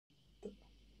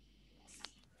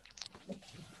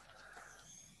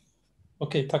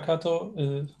Okay,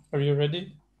 Takato, are you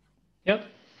ready? Yep.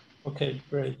 Okay,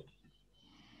 great.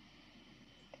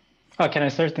 Oh, can I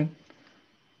start then?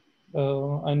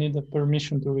 I need a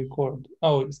permission to record.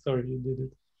 Oh, sorry, you did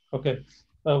it. Okay.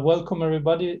 Welcome,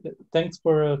 everybody. Thanks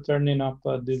for turning up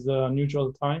at this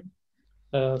unusual time.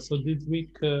 So this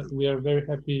week, we are very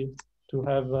happy to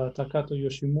have Takato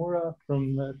Yoshimura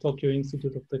from Tokyo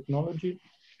Institute of Technology.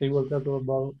 They will talk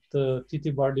about the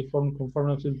TTbar-deformed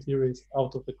conformal field theories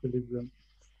out of equilibrium.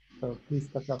 Please,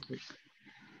 Takato.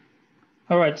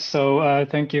 All right, so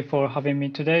thank you for having me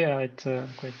today. It's a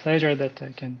great pleasure that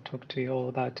I can talk to you all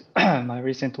about my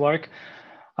recent work.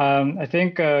 I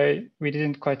think we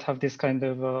didn't quite have this kind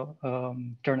of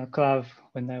journal club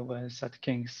when I was at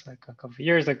King's like a couple of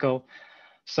years ago.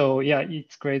 So yeah,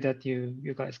 it's great that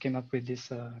you guys came up with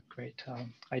this great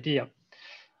idea.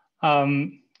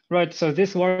 Right, so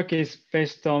this work is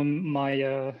based on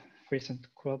my recent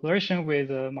collaboration with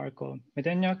Marco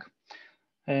Medeniak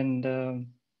and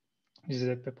this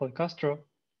is Paul Castro,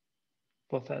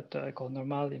 both at École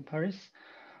Normale in Paris.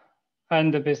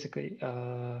 And basically, it's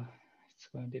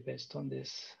going to be based on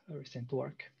this recent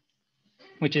work,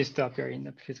 which is to appear in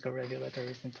the Physical Review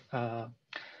Letter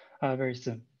very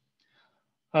soon.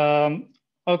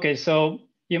 Okay, so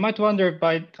you might wonder,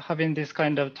 by having this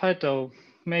kind of title,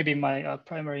 maybe my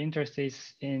primary interest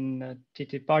is in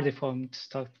TTbar-deformed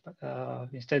stuff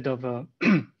instead of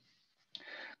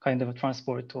kind of a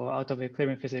transport or out of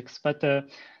equilibrium physics. But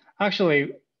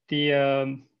actually,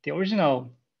 the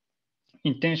original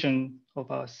intention of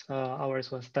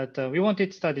ours was that we wanted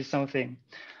to study something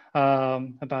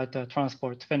about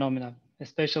transport phenomena,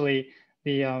 especially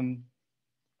the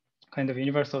kind of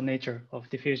universal nature of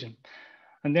diffusion.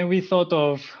 And then we thought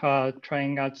of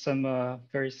trying out some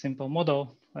very simple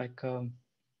model, like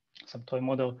some toy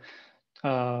model.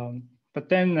 But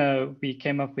then we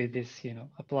came up with this,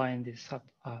 applying this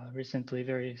recently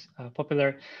very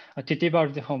popular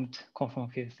TTbar-deformed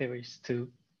conformal field theories to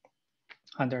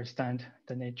understand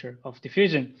the nature of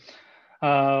diffusion.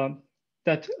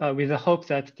 That with the hope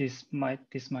that this might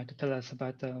tell us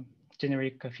about the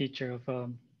generic feature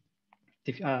of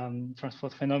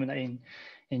transport phenomena in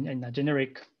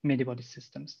generic many-body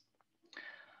systems.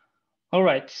 All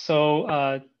right,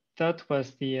 so that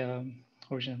was the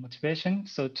original motivation.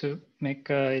 So to make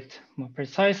it more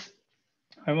precise,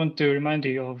 I want to remind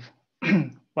you of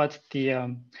what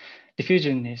the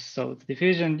diffusion is. So the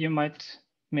diffusion, you might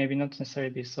maybe not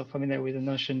necessarily be so familiar with the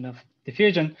notion of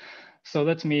diffusion. So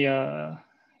let me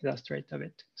illustrate a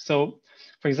bit. So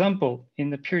for example, in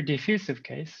the pure diffusive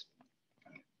case,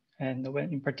 and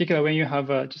when, in particular, when you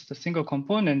have just a single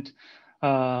component,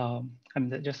 I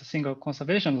mean, just a single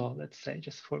conservation law, let's say,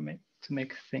 just for me to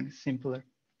make things simpler.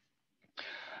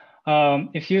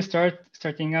 If you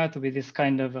starting out with this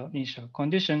kind of initial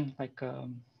condition, like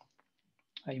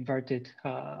inverted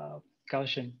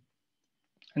Gaussian,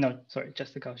 no, sorry,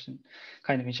 just the Gaussian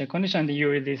kind of initial condition, you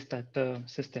release that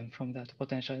system from that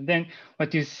potential. And then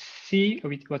what you see,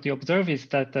 what you observe is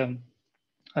that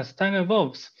as time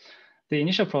evolves, the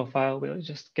initial profile will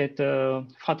just get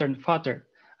fatter and fatter.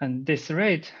 And this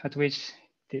rate at which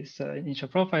this initial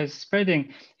profile is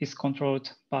spreading is controlled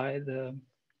by the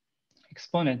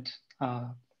exponent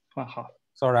 1/2.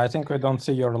 Sorry, I think we don't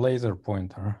see your laser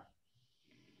pointer.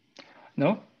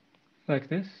 No, like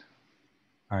this?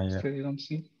 Yeah. Still you don't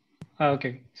see?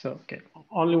 Okay, so, okay.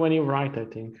 Only when you write, I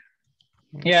think.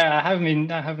 Yeah, I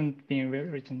haven't been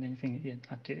written anything yet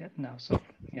until now, so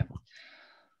yeah.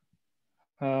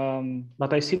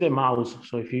 But I see the mouse,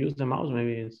 so if you use the mouse,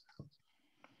 maybe it's,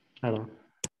 I don't know.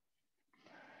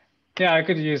 Yeah, I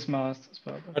could use mouse as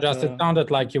well. But just it sounded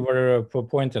like you were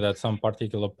pointed at some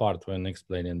particular part when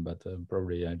explaining, but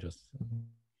probably I just.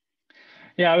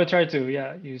 Yeah, I will try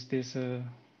to use this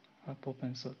Apple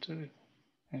Pencil to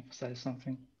emphasize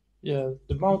something. Yeah,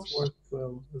 the mouse works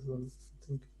well as well. I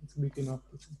think it's big enough.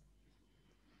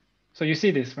 So you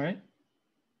see this, right?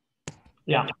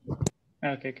 Yeah.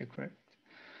 Okay, great.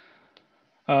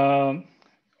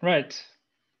 Right.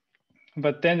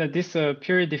 But then this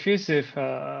pure diffusive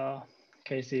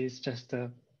case is just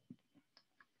the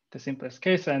simplest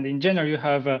case. And in general, you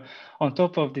have on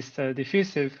top of this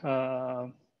diffusive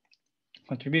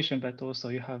contribution, but also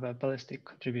you have a ballistic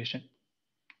contribution.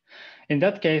 In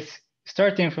that case,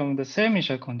 starting from the same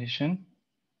initial condition,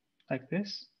 like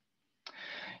this,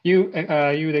 you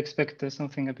would expect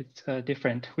something a bit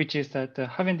different, which is that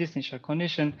having this initial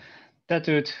condition, that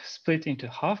would split into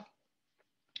half,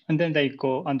 and then they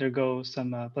undergo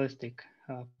some ballistic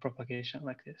propagation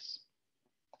like this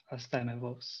as time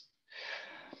evolves.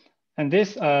 And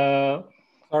this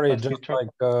Sorry, just like,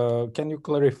 can you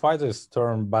clarify this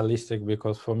term ballistic?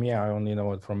 Because for me, I only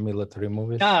know it from military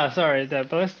movies. Ah, sorry, the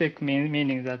ballistic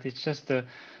meaning that it's just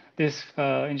this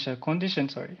initial condition,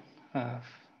 sorry.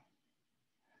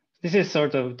 This is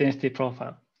sort of density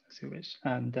profile, as you wish.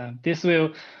 And this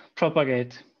will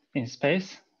propagate in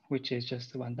space, which is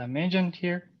just one dimension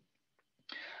here.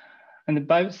 And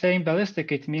by saying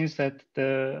ballistic, it means that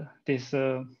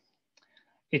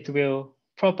it will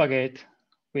propagate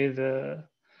with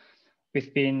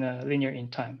being linear in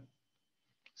time.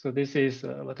 So this is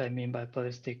what I mean by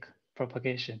ballistic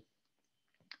propagation.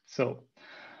 So,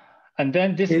 and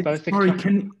then this ballistic. Sorry,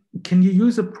 can you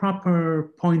use a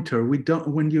proper pointer? We don't.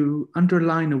 When you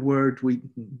underline a word, we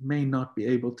may not be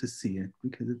able to see it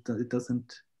because it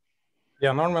doesn't.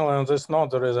 Yeah, normally on this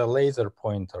node there is a laser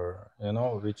pointer, you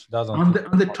know, which doesn't. On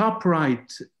the top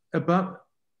right, above.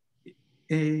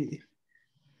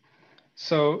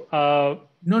 So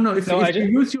no. If you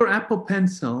use your Apple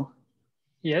Pencil.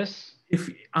 Yes. If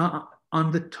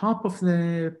on the top of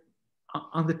your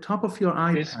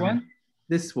iPad.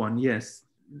 This one, yes.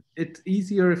 It's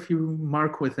easier if you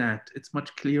mark with that. It's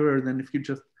much clearer than if you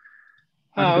just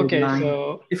underline. Okay,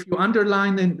 so if you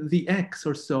underline the X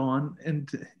or so on, and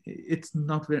it's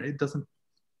not very, it doesn't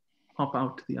pop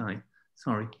out to the eye.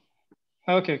 Sorry.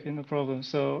 Okay, no problem.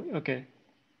 So, okay.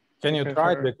 Can you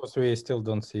try it, because we still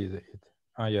don't see it?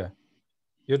 Ah, yeah.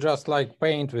 You just like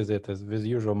paint with it as with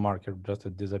usual marker, just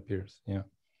it disappears. Yeah.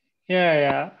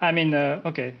 Yeah. I mean,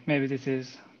 okay, maybe this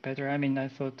is better. I mean, I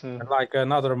thought like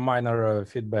another minor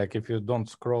feedback, if you don't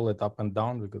scroll it up and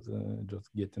down, because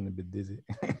just getting a bit dizzy.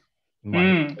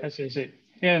 I see.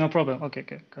 Yeah, no problem. Okay,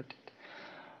 got it.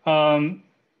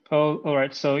 All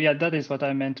right. So yeah, that is what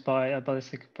I meant by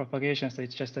ballistic propagation. So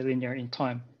it's just a linear in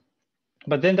time.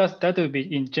 But then that will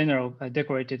be in general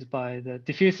decorated by the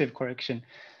diffusive correction.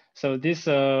 So this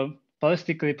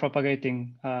ballistically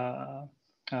propagating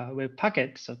wave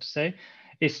packet, so to say,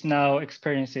 is now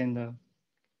experiencing the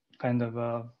kind of,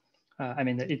 I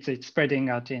mean, it's spreading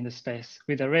out in the space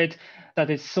with a rate that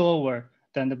is slower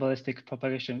than the ballistic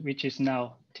propagation, which is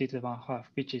now T²,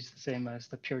 which is the same as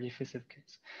the pure diffusive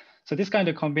case. So this kind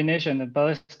of combination of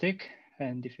ballistic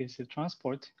and diffusive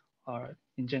transport are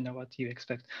in general what you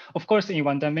expect. Of course, in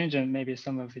one dimension, maybe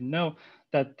some of you know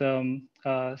that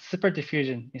super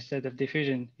diffusion instead of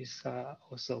diffusion is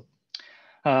also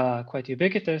quite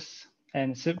ubiquitous.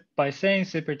 And so by saying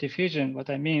super diffusion, what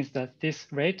I mean is that this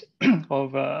rate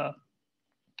of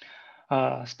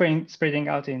spreading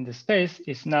out in the space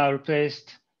is now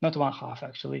replaced, not 1/2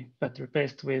 actually, but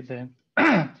replaced with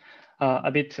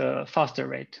a bit faster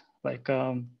rate, like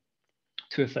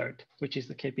 2/3, which is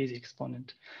the KPZ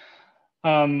exponent.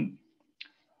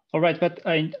 All right, but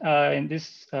in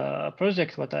this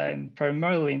project, what I'm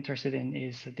primarily interested in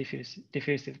is a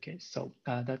diffusive case. So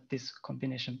that this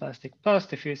combination ballistic plus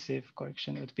diffusive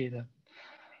correction would be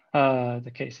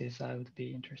the cases I would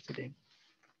be interested in.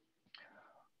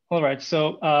 All right,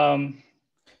 so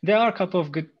there are a couple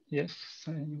of good, yes.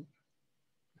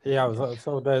 Yeah,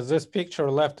 so there's this picture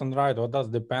left and right. What does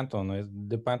it depend on? It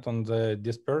depend on the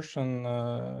dispersion?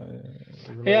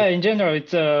 Yeah, in general,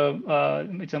 it's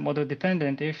a model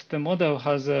dependent. If the model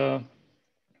has a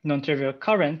non-trivial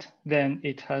current, then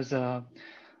it has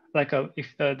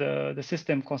if the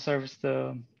system conserves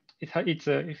if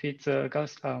it's a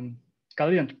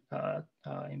Gaussian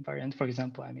invariant, for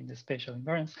example, I mean the spatial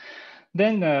invariance,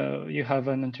 then you have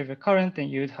a non-trivial current,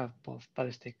 and you'd have both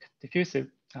ballistic diffusive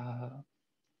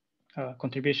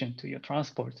contribution to your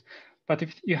transport. But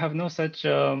if you have no such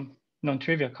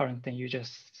non-trivial current, then you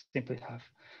just simply have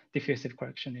diffusive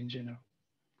correction in general.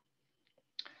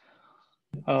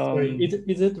 Sorry,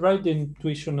 is it right, the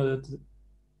intuition that,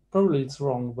 probably it's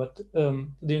wrong, but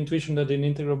the intuition that in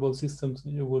integrable systems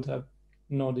you would have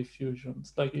no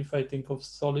diffusions? Like if I think of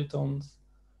solitons.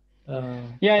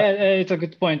 Yeah, it's a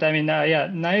good point. I mean, yeah,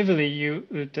 naively you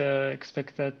would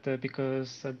expect that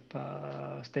because of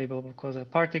stable quasi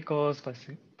particles, plus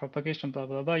propagation, blah,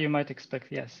 blah, blah, you might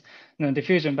expect, yes, no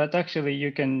diffusion, but actually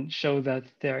you can show that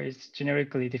there is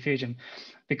generically diffusion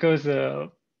because,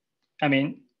 I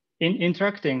mean, in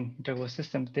interacting integrable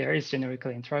systems, there is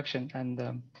generically interaction, and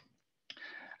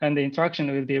the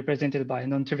interaction will be represented by a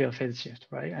non-trivial phase shift,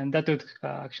 right? And that would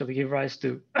actually give rise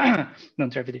to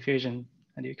non-trivial diffusion,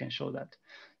 and you can show that.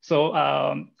 So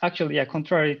actually, yeah,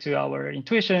 contrary to our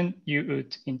intuition, you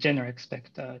would in general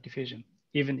expect diffusion,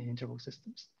 even in integrable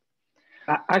systems.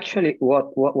 Actually,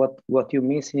 what you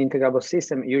miss in integrable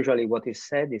system, usually what is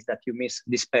said is that you miss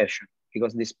dispersion,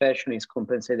 because dispersion is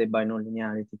compensated by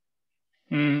nonlinearity.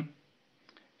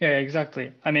 Yeah,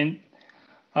 exactly. I mean,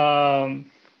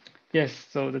 yes,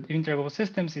 so the integrable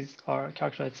systems are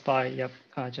characterized by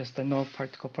just a no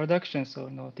particle production, so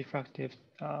no diffractive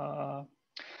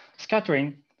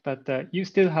scattering, but you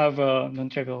still have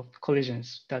non-trivial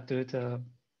collisions that would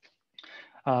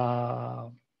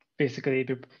basically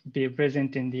be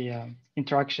present in the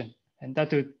interaction, and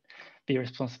that would be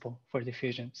responsible for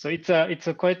diffusion. So it's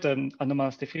a quite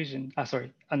anomalous diffusion.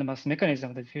 Anomalous mechanism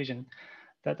of the diffusion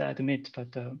that I admit,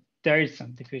 but there is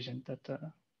some diffusion that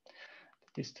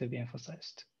is to be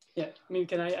emphasized. Yeah, I mean,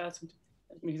 can I add something?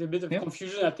 It's a bit of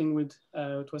confusion, I think, with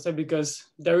what was said, because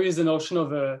there is a notion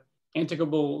of a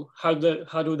integrable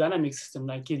hydrodynamic system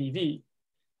like KDV,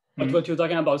 but what you're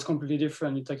talking about is completely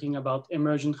different. You're talking about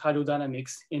emergent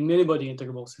hydrodynamics in many-body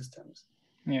integrable systems.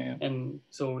 And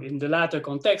so in the latter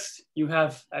context, you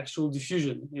have actual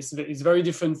diffusion. It's very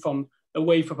different from a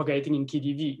wave propagating in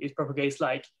KDV. It propagates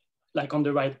like on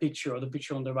the right picture, or the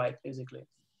picture on the right, basically.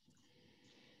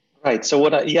 Right. So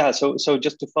so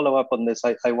just to follow up on this,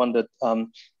 I wondered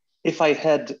if I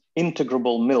had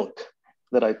integrable milk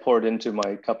that I poured into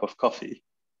my cup of coffee,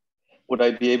 would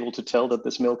I be able to tell that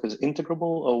this milk is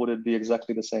integrable, or would it be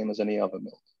exactly the same as any other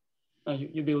milk?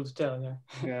 You'll be able to tell,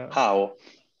 yeah. How?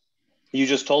 You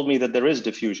just told me that there is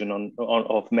diffusion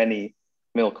of many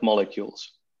milk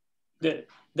molecules. There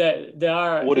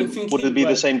are. Would it be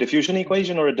the same diffusion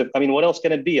equation, or I mean, what else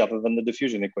can it be other than the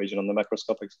diffusion equation on the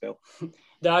macroscopic scale?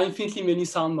 There are infinitely many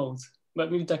sound modes, but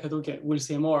maybe Takato will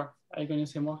say more. Are you going to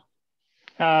say more?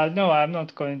 No, I'm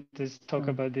not going to talk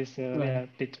about this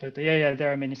bit, but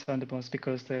there are many sound modes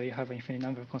because you have an infinite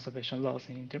number of conservation laws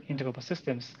in integrable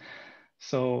systems.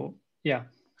 So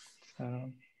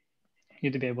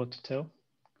you'd be able to tell.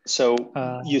 So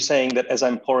you're saying that as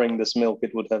I'm pouring this milk,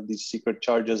 it would have these secret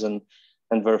charges, and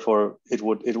therefore it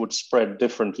would spread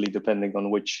differently depending on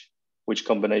which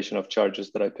combination of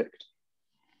charges that I picked.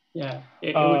 Yeah,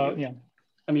 it would, yeah.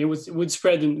 I mean, it would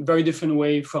spread in a very different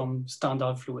way from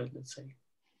standard fluid, let's say.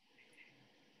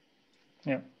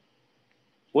 Yeah.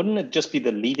 Wouldn't it just be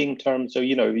the leading term? So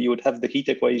you would have the heat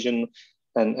equation,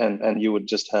 and you would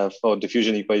just have, or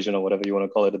diffusion equation, or whatever you want to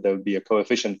call it. There would be a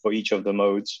coefficient for each of the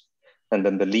modes, and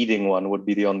then the leading one would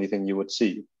be the only thing you would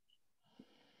see.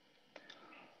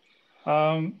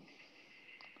 Sorry,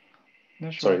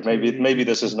 maybe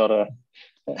this is not a.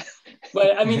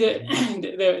 Well, I mean,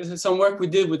 there's some work we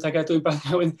did with Takato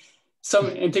when some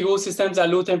integral systems at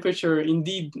low temperature.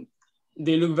 Indeed,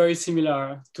 they look very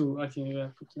similar to.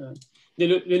 They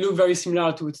look very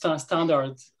similar to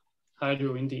standard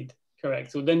hydro. Indeed,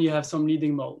 correct. So then you have some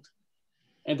leading mode,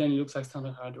 and then it looks like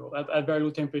standard hydro at very low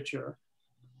temperature.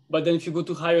 But then if you go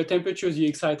to higher temperatures, you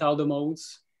excite out the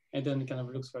modes, and then it kind of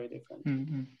looks very different.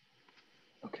 Mm-hmm.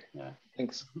 Okay. Yeah.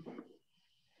 Thanks.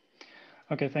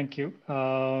 Okay, thank you.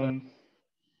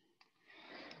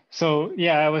 So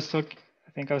I was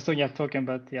talking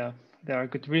about there are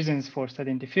good reasons for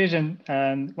studying diffusion,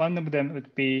 and one of them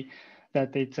would be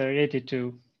that it's related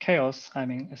to chaos. I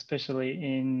mean, especially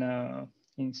in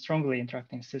strongly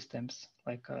interacting systems,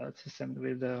 like a system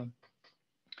with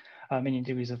many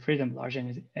degrees of freedom, large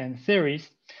n theories.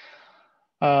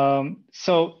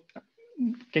 So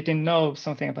getting to know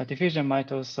something about diffusion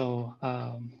might also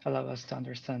allow us to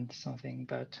understand something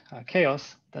about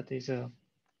chaos. That is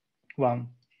one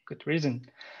good reason.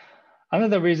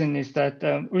 Another reason is that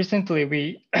recently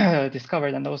we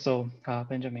discovered, and also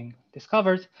Benjamin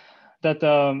discovered, that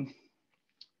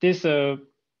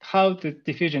how the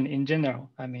diffusion in general,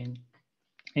 I mean,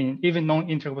 in even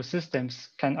non-integrable systems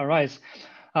can arise,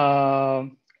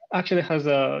 actually has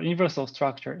a universal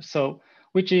structure. So,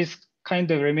 which is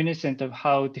kind of reminiscent of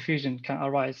how diffusion can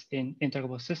arise in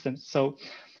integrable systems. So,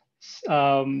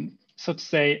 so to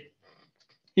say,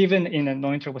 even in a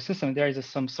non-integrable system, there is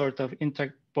some sort of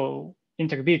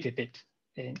integrability bit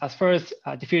as far as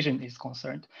diffusion is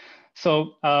concerned.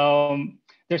 So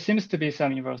there seems to be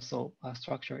some universal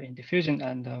structure in diffusion,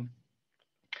 and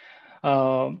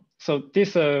so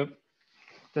this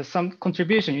there's some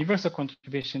contribution, universal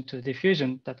contribution to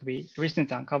diffusion that we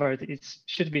recently uncovered. It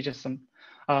should be just some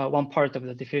one part of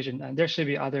the diffusion, and there should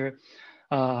be other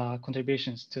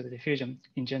contributions to the diffusion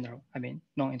in general. I mean,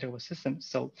 non-integrable systems.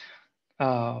 So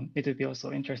it would be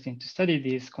also interesting to study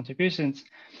these contributions.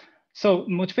 So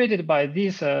motivated by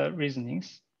these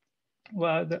reasonings,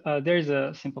 well, there is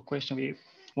a simple question we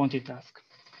wanted to ask,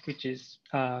 which is,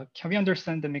 can we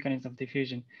understand the mechanism of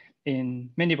diffusion in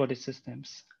many body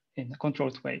systems in a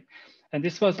controlled way? And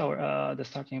this was our the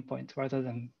starting point, rather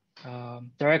than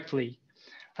directly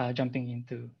jumping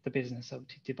into the business of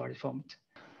TTbar-deformed.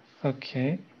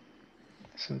 Okay,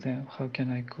 so then how can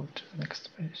I go to the next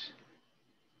page?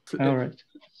 All right.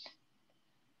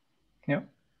 Yeah.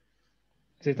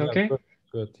 Is it okay?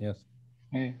 good, yes.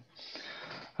 Yeah.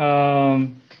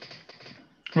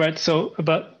 Right, so,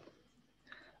 but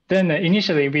then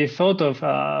initially we thought of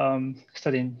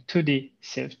studying 2D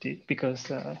CFT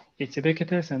because it's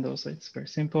ubiquitous and also it's very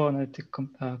simple, analytic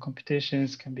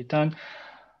computations can be done.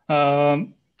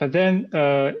 But then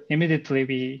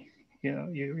immediately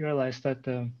you realize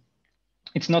that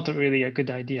it's not really a good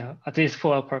idea, at least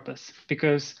for our purpose,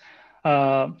 because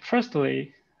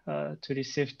firstly, 2D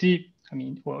CFT, I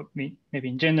mean, well, maybe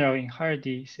in general in higher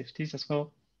D CFTs as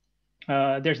well,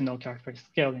 there's no characteristic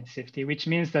scale in CFT, which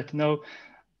means that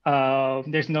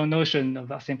there's no notion of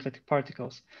asymptotic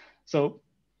particles. So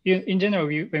in general,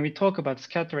 when we talk about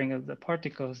scattering of the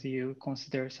particles, you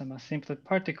consider some asymptotic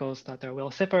particles that are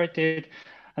well separated,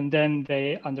 and then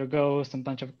they undergo some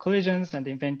bunch of collisions, and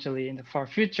eventually in the far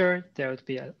future, there would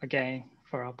be again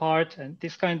far apart. And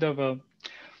this kind of a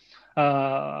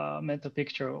mental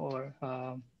picture or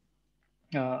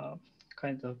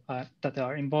kind of that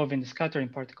are involved in scattering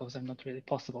particles are not really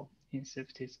possible in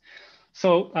CFTs.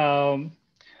 So,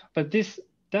 but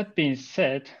that being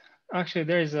said, actually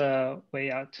there is a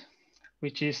way out,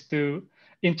 which is to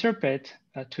interpret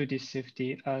 2D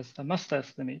CFT as a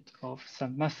massless limit of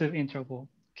some massive interval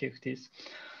CFTs.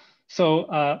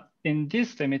 So in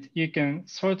this limit, you can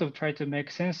sort of try to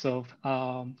make sense of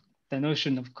the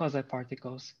notion of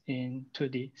quasi-particles in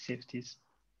 2D CFTs.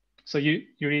 So you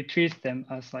really treat them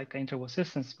as like interval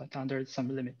systems, but under some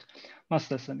limit,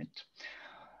 massless limit.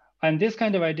 And this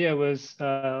kind of idea was,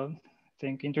 I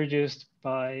think, introduced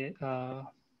by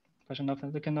Pazhanov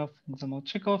and Lukyanov and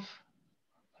Zamolchikov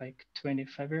like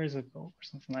 25 years ago or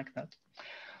something like that.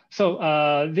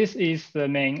 So this is the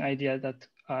main idea that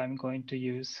I'm going to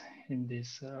use in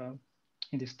this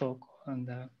talk and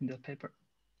in the paper.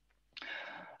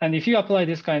 And if you apply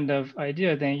this kind of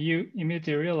idea, then you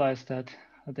immediately realize that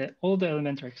all the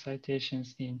elementary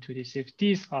excitations in 2D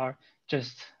CFTs are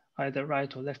just either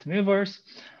right or left movers,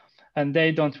 and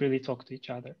they don't really talk to each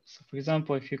other. So for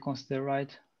example, if you consider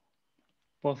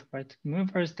both right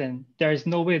movers, then there is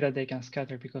no way that they can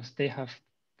scatter because they have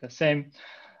the same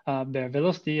bare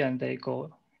velocity and they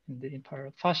go in the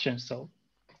parallel fashion. So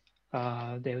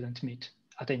they wouldn't meet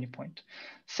at any point.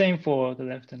 Same for the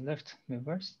left and left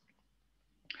movers.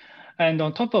 And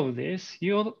on top of this,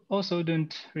 you also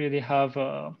don't really have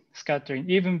scattering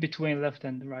even between left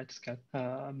and right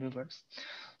movers.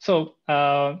 So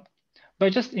by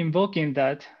just invoking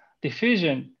that,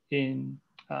 diffusion in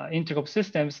integrable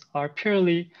systems are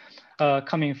purely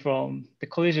coming from the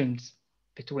collisions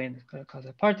between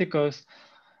quasi-particles,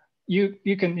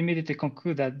 you can immediately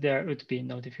conclude that there would be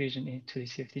no diffusion in 2D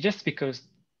CFT just because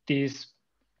these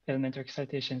elementary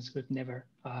excitations would never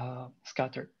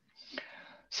scatter.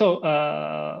 So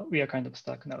we are kind of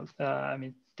stuck now. I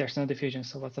mean, there's no diffusion,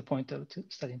 so what's the point of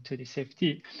studying 2D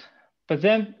CFT? But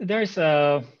then there's,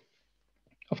 of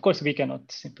course, we cannot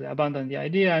simply abandon the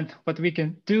idea. And what we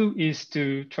can do is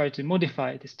to try to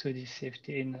modify this 2D CFT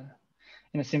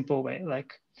in a simple way.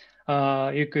 Like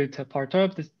you could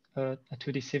perturb this, a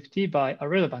 2D CFT by a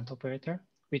relevant operator,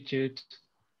 which would,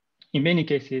 in many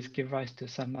cases, give rise to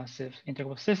some massive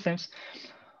integrable systems.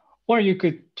 Or you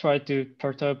could try to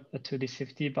perturb a 2D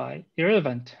CFT by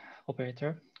irrelevant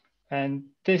operator. And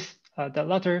this, the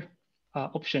latter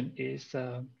option is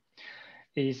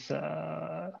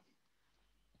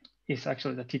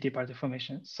actually the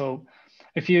TTbar-deformation. So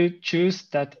if you choose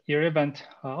that irrelevant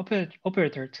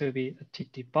operator to be a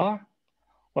TTbar,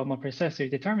 or more precisely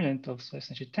determinant of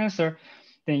essentially tensor,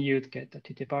 then you'd get the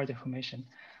TTbar-deformation.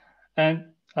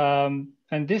 And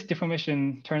this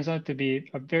deformation turns out to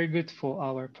be very good for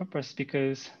our purpose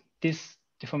because this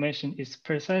deformation is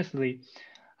precisely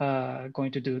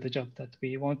going to do the job that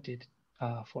we wanted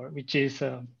for, which is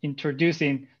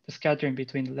introducing the scattering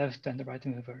between the left and the right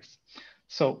movers.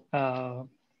 So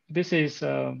this is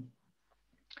a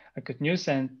good news,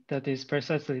 and that is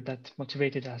precisely that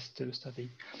motivated us to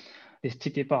study these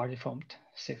TTbar-deformed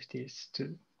CFTs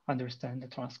to understand the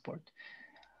transport.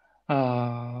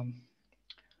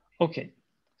 Okay,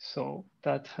 so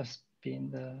that has been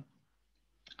the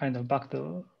kind of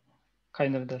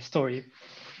the story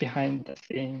behind the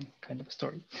scene kind of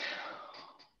story.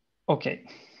 Okay,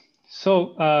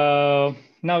 so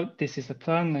now this is the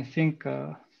plan. I think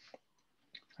I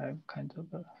kind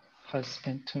of has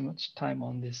spent too much time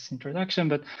on this introduction,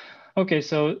 but okay,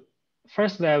 so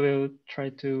firstly, I will try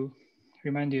to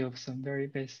remind you of some very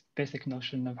basic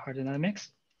notion of hydrodynamics.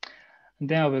 And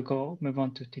then I will move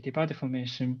on to TTbar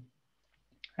deformation,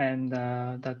 and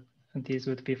these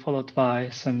would be followed by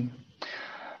some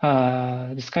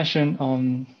discussion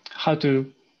on how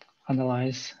to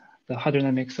analyze the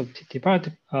hydrodynamics of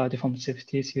TTbar deformed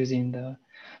CFTs using the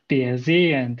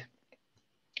BSZ,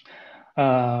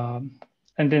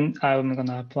 and then I'm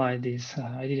gonna apply these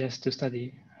ideas to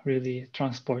study really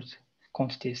transport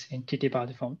quantities in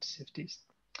TTbar-deformed CFTs.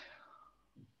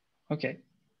 Okay.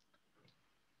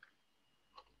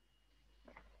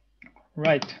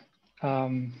 Right.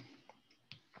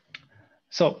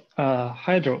 So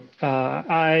hydro,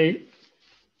 I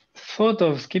thought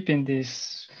of skipping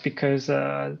this because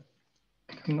I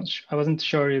wasn't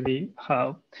sure really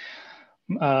how,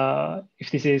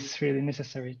 if this is really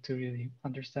necessary to really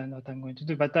understand what I'm going to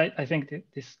do, but I think that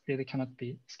this really cannot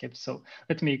be skipped. So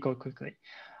let me go quickly.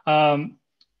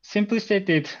 Simply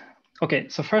stated, okay,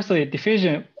 so firstly,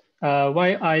 diffusion,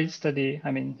 why I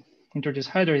introduce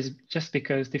hydro is just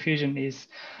because diffusion is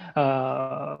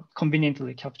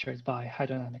conveniently captured by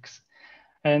hydrodynamics.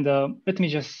 And let me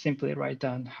just simply write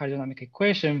down hydrodynamic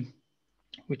equation,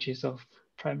 which is of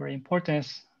primary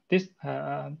importance, this,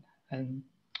 and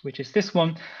which is this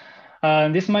one.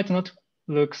 This might not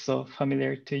look so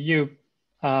familiar to you.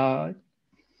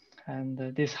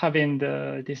 And this having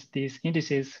these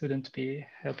indices wouldn't be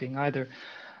helping either.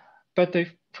 But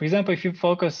if, for example, if you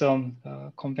focus on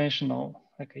conventional,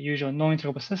 like usual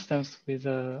non-integrable systems with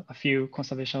a few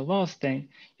conservation laws, then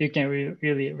you can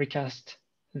really recast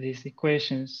these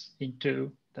equations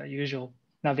into the usual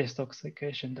Navier-Stokes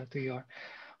equation that we are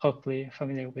hopefully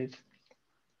familiar with.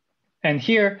 And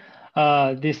here,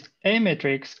 this A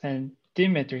matrix and D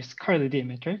matrix, curly D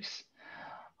matrix,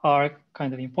 are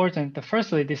kind of important.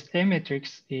 Firstly, this A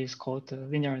matrix is called the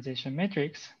linearization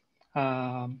matrix.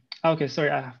 Okay,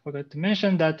 sorry, I forgot to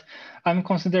mention that I'm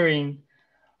considering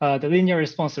the linear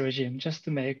response regime just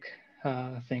to make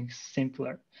things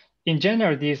simpler. In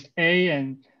general, these A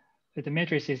and the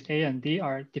matrices A and D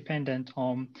are dependent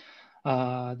on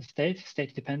the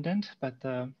state dependent, but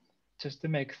just to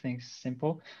make things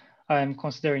simple, I'm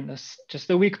considering this just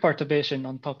a weak perturbation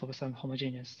on top of some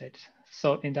homogeneous state.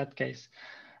 So in that case,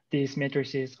 these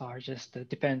matrices are just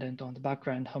dependent on the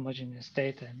background homogeneous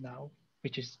state, and now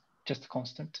which is just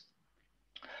constant.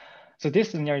 So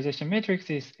this linearization matrix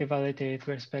is evaluated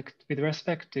with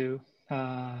respect to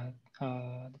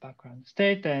the background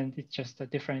state, and it's just a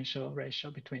differential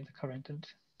ratio between the current and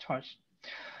charge.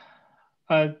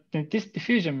 This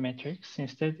diffusion matrix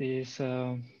instead is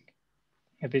a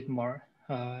bit more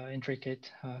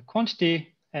intricate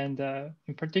quantity, and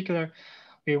in particular,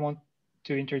 we want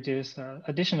to introduce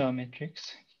additional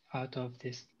matrix out of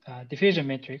this diffusion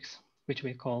matrix, which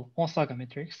we call Onsaga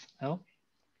matrix L,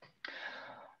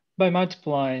 by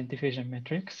multiplying diffusion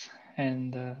matrix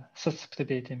and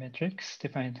susceptibility matrix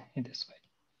defined in this way.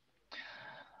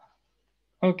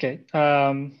 Okay,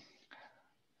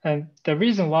 and the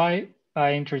reason why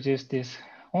I introduced this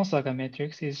Onsaga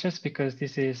matrix is just because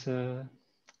this is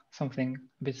something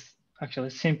a bit actually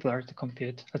simpler to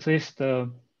compute, at least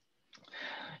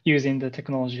using the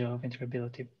technology of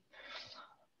integrability.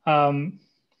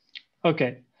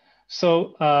 Okay,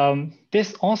 so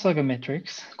this Onsaga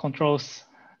matrix controls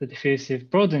the diffusive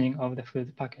broadening of the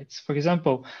fluid packets. For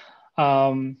example,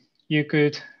 you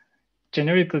could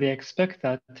generically expect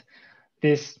that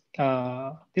this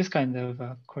kind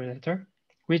of correlator,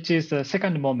 which is the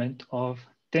second moment of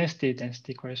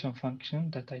density correlation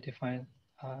function that I define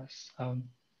as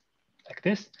like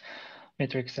this,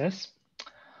 matrix S.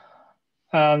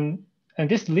 And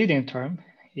this leading term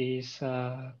is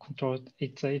controlled.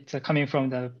 It's coming from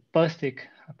the ballistic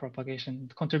propagation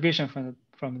contribution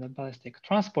from the ballistic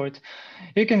transport.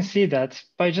 You can see that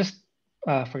by just,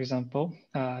 for example,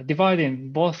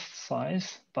 dividing both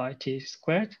sides by t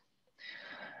squared.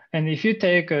 And if you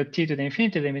take t to the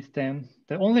infinity limit, then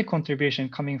the only contribution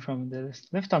coming from the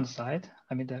left-hand side,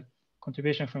 I mean the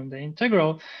contribution from the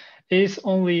integral, is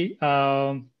only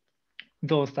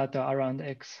those that are around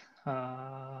x.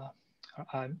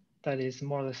 That is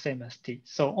more or less same as t.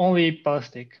 So only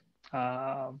ballistic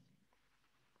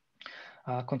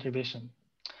contribution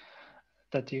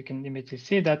that you can immediately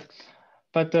see that.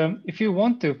 But if you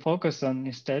want to focus on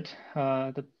instead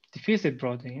the diffusive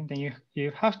broadening, then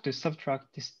you have to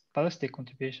subtract this ballistic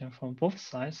contribution from both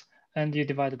sides, and you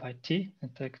divide it by t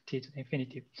and take t to the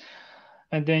infinity.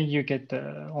 And then you get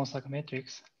the Onsaga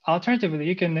matrix. Alternatively,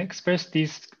 you can express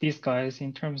these guys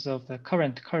in terms of the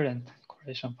current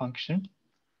correlation function,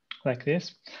 like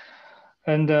this.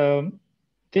 And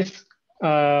this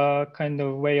kind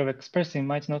of way of expressing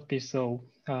might not be so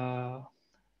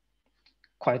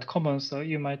quite common, so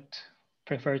you might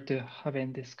prefer to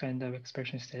having this kind of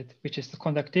expression state, which is the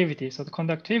conductivity. So the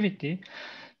conductivity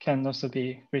can also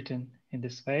be written in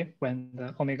this way when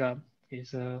the omega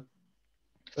is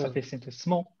sufficiently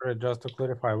small. Just to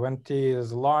clarify, when t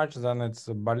is large, then it's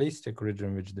a ballistic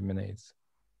region which dominates.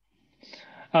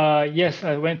 Yes,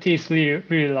 when T is really,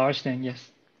 really large, then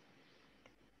yes.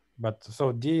 But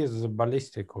so D is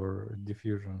ballistic or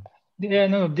diffusion? Yeah,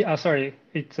 no, sorry.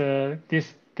 It's there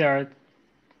are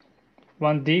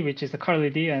one D, which is the Carly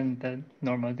D, and the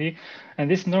normal D. And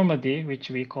this normal D, which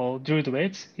we call Drude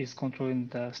weights, is controlling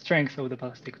the strength of the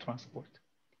ballistic transport.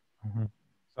 Mm-hmm.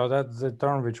 So that's the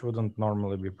term which wouldn't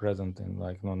normally be present in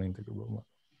like non-integrable mode.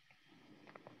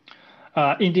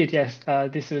 Indeed, yes.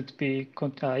 This would be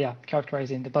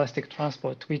characterizing the ballistic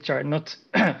transport, which are not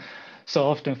so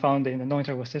often found in the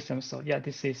non-integrable systems. So yeah,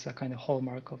 this is a kind of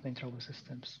hallmark of the integrable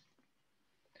systems.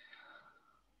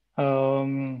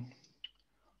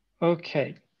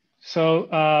 Okay, so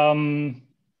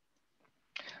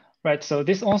right. So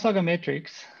this Onsaga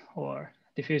matrix or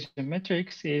diffusion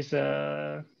matrix is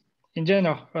in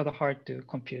general rather hard to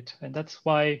compute, and that's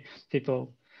why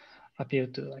people appeal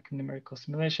to like numerical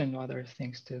simulation or other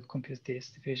things to compute this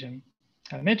diffusion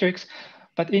matrix.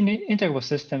 But in integrable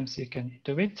systems, you can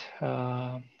do it.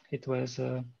 It was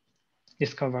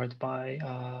discovered by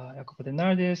Jacopo De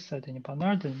Nardis, Denis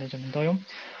Barnard, and Benjamin Doyon.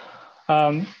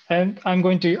 And I'm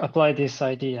going to apply this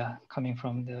idea coming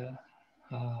from the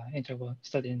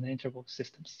study in the integrable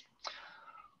systems.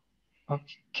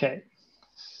 Okay,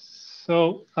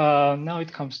 so now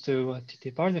it comes to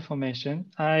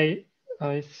TTbar-deformation. I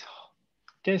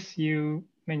guess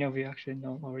many of you actually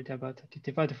know already about the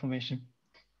TTbar-deformation.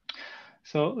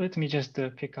 So let me just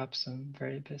pick up some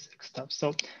very basic stuff.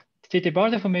 So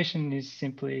TTbar-deformation is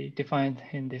simply defined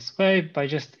in this way by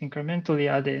just incrementally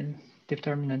adding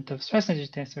determinant of stress energy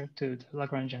tensor to the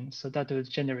Lagrangian. So that would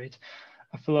generate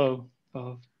a flow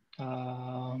of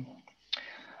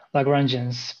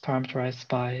Lagrangians parameterized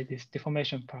by this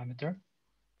deformation parameter,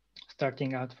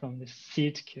 starting out from the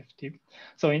seed QFT.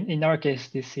 So in our case,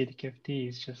 this seed QFT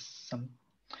is just some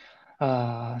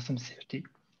CFT.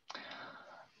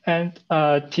 And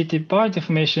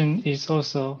TTbar-deformation is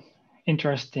also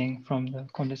interesting from the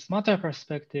condensed matter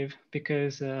perspective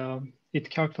because it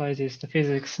characterizes the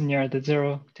physics near the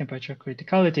zero temperature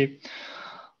criticality,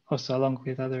 also along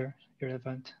with other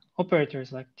irrelevant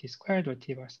operators like T squared or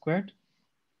T bar squared.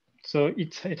 So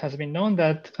it has been known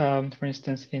that, for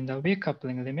instance, in the weak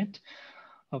coupling limit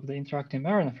of the interacting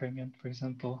Mariner fermion, for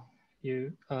example,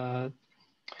 the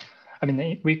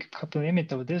weak coupling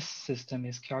limit of this system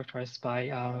is characterized by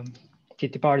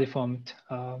TTbar-deformed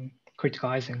critical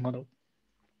Ising model.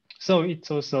 So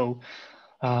it's also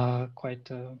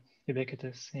quite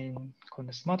ubiquitous in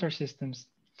condensed matter systems.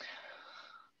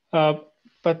 But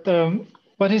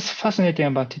what is fascinating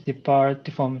about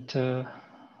TTbar-deformed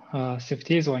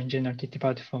CFTs, or in general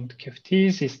TTbar-deformed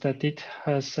QFTs, is that it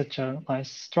has such a nice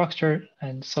structure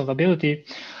and solvability.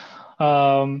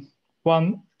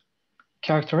 One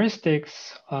characteristic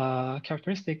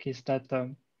is that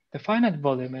the finite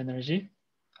volume energy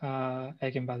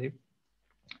eigenvalue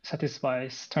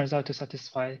turns out to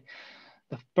satisfy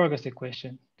the Burgers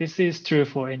equation. This is true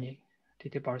for any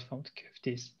TTbar-deformed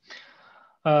QFTs,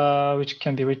 which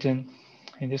can be written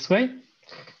in this way.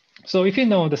 So if you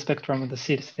know the spectrum of the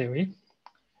seed theory,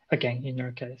 again, in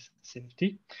your case,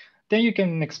 CFT, then you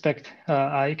can expect,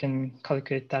 I can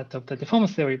calculate that of the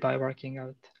deformance theory by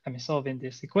solving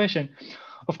this equation.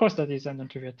 Of course, that is a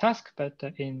non-trivial task, but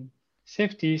in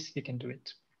CFTs, you can do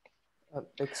it.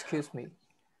 Excuse me.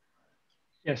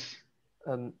 Yes.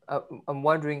 I'm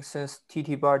wondering, since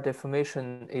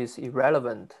TTbar-deformation is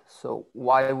irrelevant, so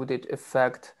why would it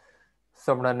affect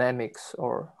thermodynamics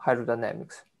or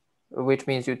hydrodynamics? Which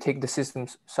means you take the system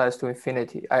size to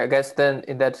infinity. I guess then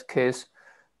in that case,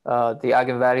 the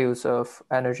eigenvalues of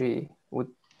energy would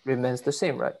remains the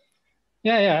same, right?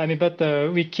 Yeah. But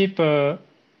we keep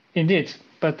indeed,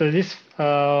 but this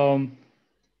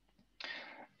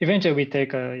eventually we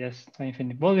take an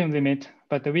infinite volume limit,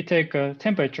 but we take a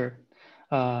temperature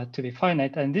to be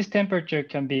finite, and this temperature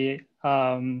can be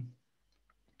kind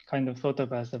of thought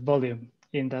of as a volume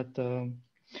in that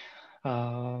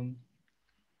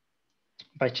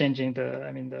by changing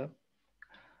the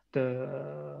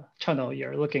channel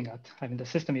you're looking at. The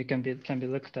system can be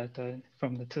looked at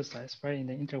from the two sides, right? In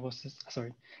the interval system,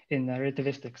 sorry, in the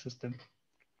relativistic system.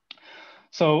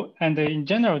 So, and in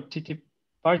general,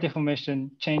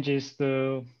 TTbar-deformation changes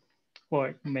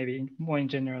or maybe more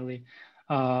generally,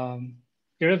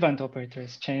 irrelevant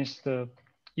operators change the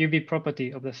UV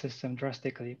property of the system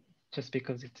drastically just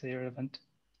because it's irrelevant.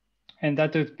 And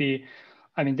that would be,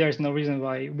 there's no reason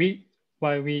why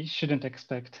we shouldn't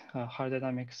expect hard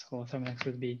dynamics or thermodynamics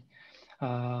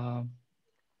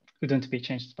wouldn't be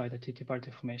changed by the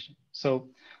TTbar-deformation. So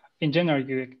in general,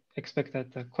 you expect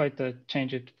that quite a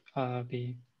change would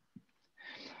be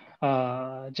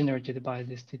generated by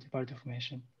this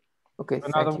TTbar-deformation. Okay, In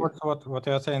thank other you. words, what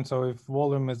you're saying, so if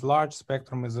volume is large,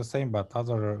 spectrum is the same, but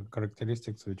other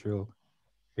characteristics which will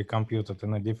be computed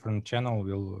in a different channel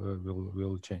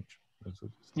will change.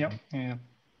 Yeah, yeah,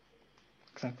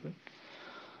 exactly.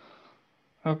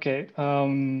 Okay,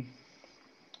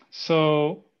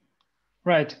 so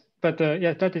right, but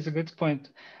yeah, that is a good point,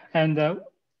 and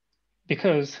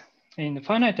because in the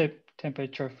finite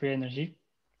temperature free energy,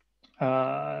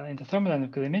 in the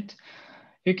thermodynamic limit,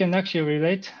 you can actually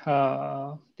relate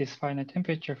this finite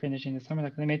temperature free energy in the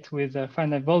thermodynamic limit with a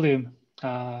finite volume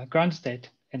ground state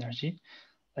energy,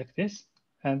 like this.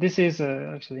 And this is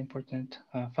actually important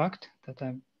fact that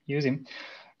I'm using,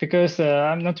 because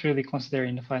I'm not really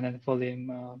considering the finite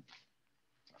volume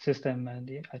system, and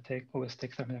I always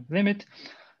take thermodynamic limit.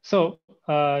 So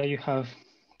you have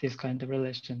this kind of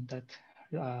relation that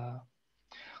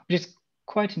which is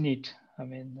quite neat. I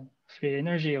mean, free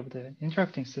energy of the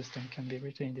interacting system can be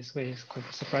written in this way. Is quite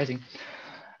surprising.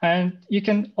 And you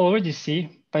can already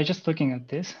see by just looking at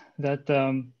this that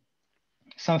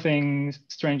something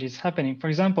strange is happening. For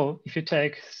example, if you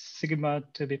take sigma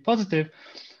to be positive,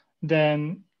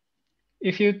 then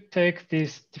if you take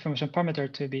this deformation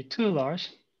parameter to be too large,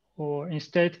 or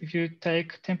instead, if you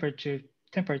take temperature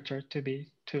to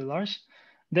be too large,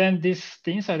 then the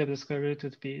inside of the square root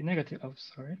would be negative. Oh,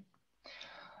 sorry.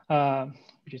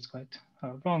 Which is quite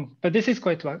wrong. But this is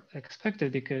quite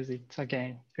expected because it's,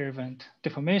 again, prevent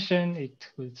deformation.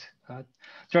 It would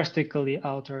drastically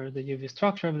alter the UV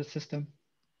structure of the system.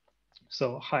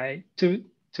 So too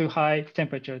high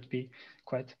temperature would be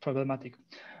quite problematic.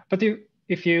 But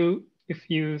if you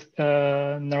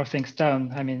narrow things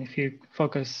down, I mean, if you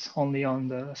focus only on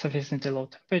the sufficiently low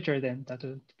temperature, then that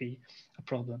would be a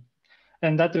problem.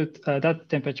 And that would that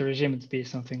temperature regime would be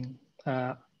something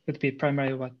would be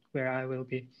primarily where I will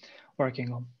be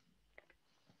working on.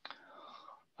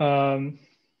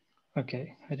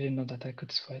 Okay, I didn't know that I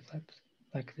could swipe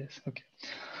like this. Okay.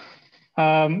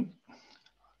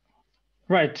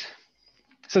 Right.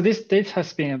 So this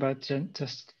has been about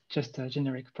just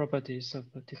generic properties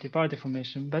of the TTbar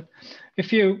deformation. But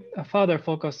if you further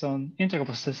focus on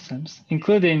integrable systems,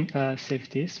 including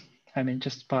CFTs, I mean,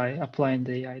 just by applying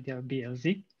the idea of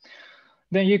BLZ,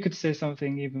 then you could say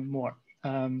something even more.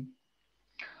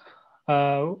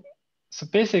 So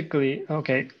basically,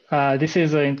 okay, this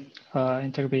is an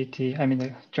integrability, I mean,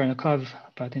 a journal club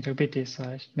about integrability,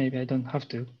 so maybe I don't have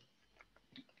to,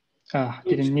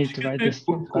 didn't need to write this.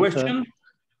 Question,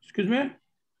 excuse me?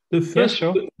 The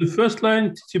first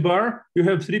line, TTbar, you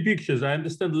have 3 pictures. I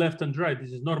understand left and right.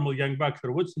 This is normal Young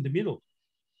vector. What's in the middle?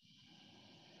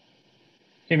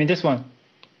 You mean this one?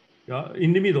 Yeah,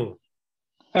 in the middle.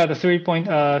 The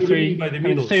 3.3, by the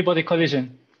middle? 3-body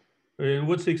collision.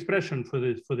 What's the expression for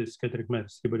this scattering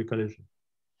mass, 3-body collision?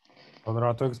 Well, there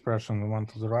are 2 expressions, one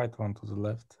to the right, one to the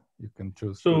left. You can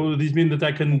choose. So this means that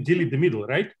I can delete the middle,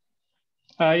 right?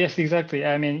 Yes, exactly.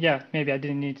 I mean, yeah, maybe I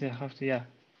didn't need to have to, yeah.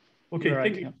 Okay,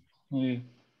 right, thank you.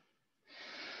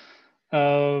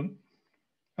 Yeah.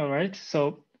 All right,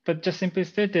 so, but just simply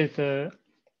stated,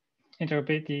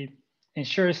 integrability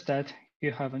ensures that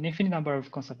you have an infinite number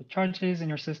of conserved charges in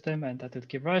your system, and that would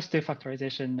give rise to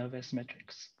factorization of S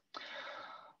metrics.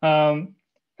 And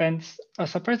a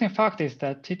surprising fact is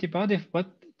that what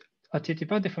a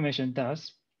TTbar deformation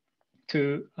does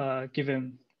to a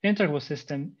given integrable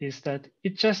system is that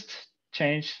it just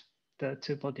changes the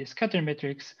two-body scattering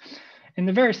matrix in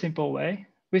a very simple way,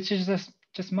 which is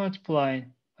just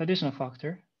multiplying additional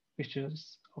factor, which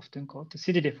is often called the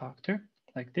CDD factor,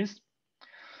 like this.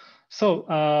 So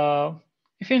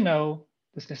if you know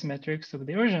the S matrix of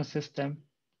the original system,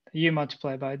 you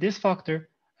multiply by this factor,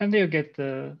 and you get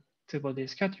the two-body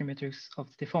scattering matrix of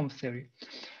the deformed theory.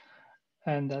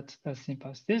 And that's as simple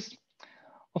as this.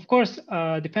 Of course,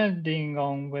 depending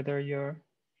on whether your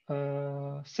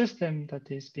system that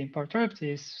is being perturbed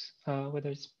is, whether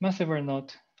it's massive or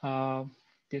not, the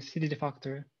CDD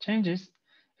factor changes.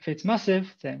 If it's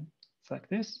massive, then it's like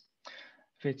this.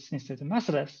 If it's instead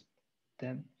massless,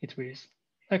 then it reads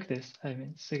like this, I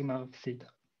mean, sigma of theta.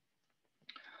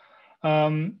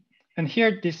 And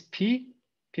here, this P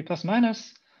plus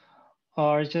minus,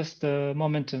 are just the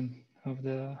momentum of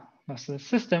the massless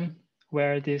system,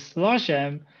 where this large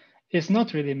M is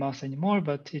not really mass anymore,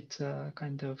 but it's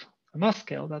kind of a mass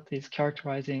scale that is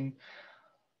characterizing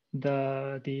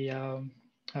the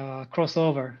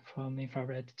crossover from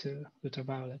infrared to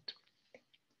ultraviolet.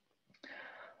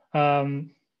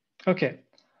 Okay,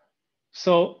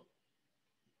 so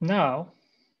now,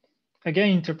 again,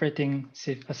 interpreting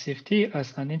a CFT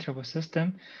as an integrable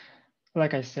system,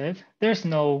 like I said, there's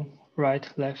no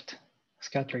right-left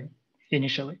scattering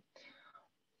initially.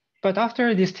 But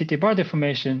after this TTbar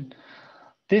deformation,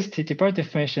 this TTbar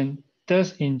deformation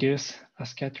does induce a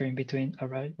scattering between a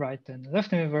right and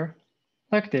left mirror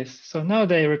like this. So now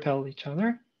they repel each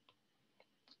other,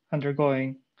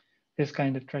 undergoing this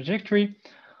kind of trajectory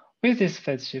with this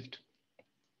phase shift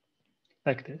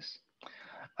like this.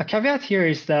 A caveat here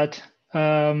is that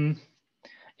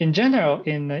in general,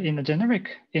 in a generic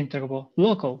integrable,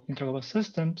 local integrable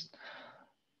systems,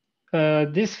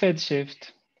 this phase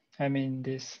shift, I mean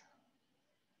this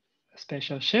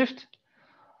spatial shift,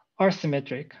 are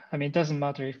symmetric. I mean, it doesn't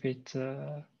matter if it's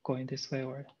going this way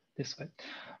or this way.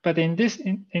 But in this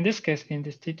case, in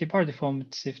this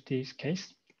TTbar-deformed CFTs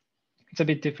case, it's a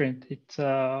bit different. It's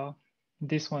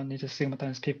this one is a sigma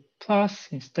times p plus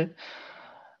instead,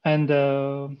 and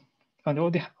on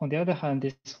the other hand,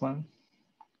 this one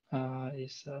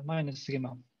is minus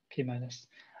sigma p minus.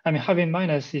 I mean, having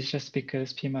minus is just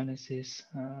because p minus is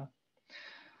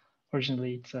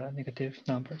originally it's a negative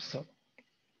number. So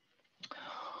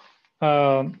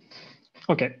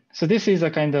okay, so this is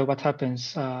a kind of what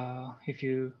happens if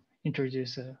you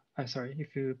introduce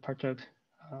if you perturb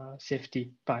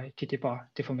CFT by TTbar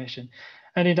deformation,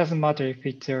 and it doesn't matter if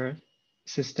it's your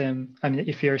system. I mean,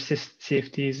 if your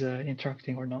CFT is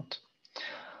interacting or not.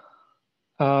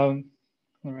 All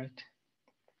right.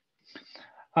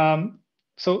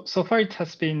 So far it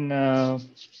has been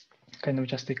kind of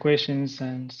just equations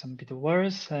and some bit of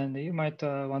words, and you might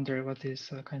wonder what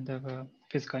is kind of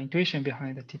physical intuition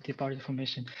behind the TTbar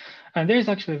deformation. And there is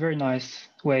actually a very nice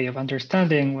way of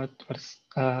understanding what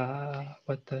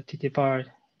the TTbar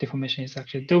deformation is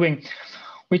actually doing,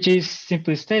 which is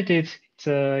simply stated, it's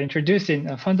introducing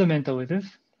a fundamental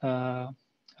width to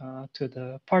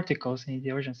the particles in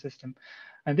the origin system.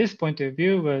 And this point of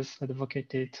view was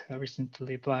advocated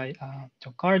recently by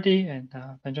John Cardy and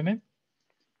Benjamin.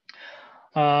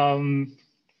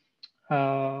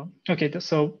 Okay,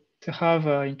 so to have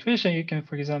intuition, you can,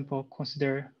 for example,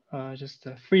 consider just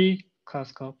free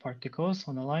classical particles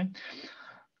on a line.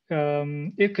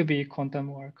 It could be quantum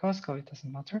or classical, it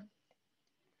doesn't matter.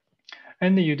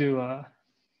 And then you do a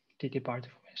TTbar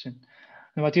deformation.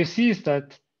 And what you see is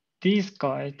that these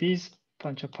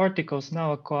bunch of particles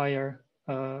now acquire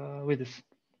width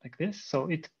like this. So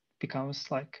it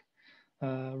becomes like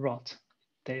rod.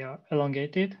 They are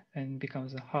elongated and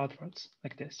becomes a hard rods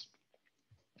like this.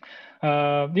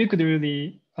 You could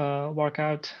really work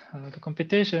out the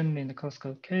computation in the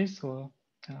classical case or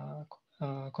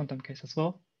quantum case as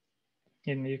well.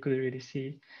 And you could really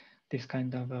see this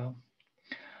kind of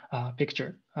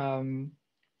picture.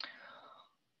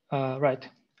 Right.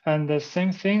 And the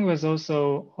same thing was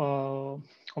also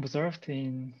observed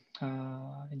in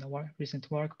the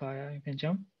recent work by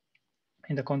Benjamin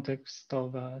in the context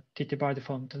of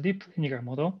TTbar-deformed leap linear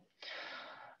model.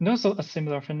 And also a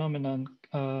similar phenomenon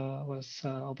was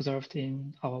observed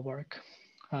in our work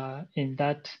in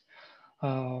that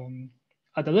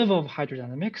at the level of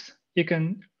hydrodynamics, you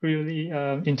can really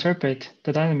interpret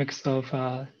the dynamics of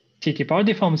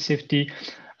TTbar-deformed CFT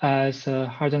as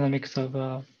hydrodynamics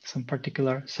of some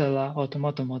particular cellular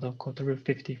automaton model called the Roof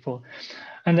 54.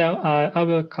 And I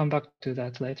will come back to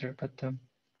that later, but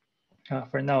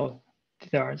for now,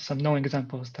 there are some known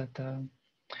examples that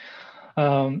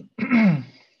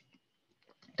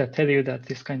that tell you that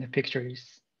this kind of picture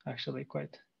is actually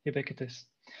quite ubiquitous.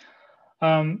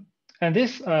 And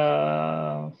this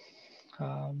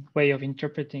way of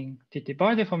interpreting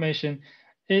TTbar deformation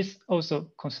is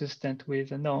also consistent with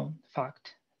the known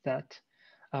fact that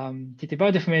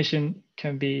TTbar deformation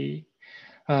can be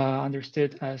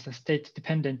understood as a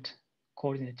state-dependent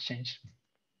coordinate change.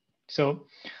 So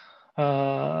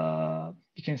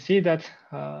you can see that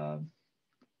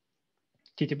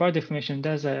TTbar deformation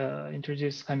does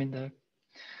introduce, the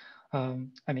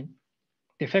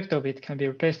effect of it can be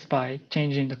replaced by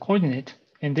changing the coordinate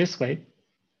in this way,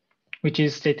 which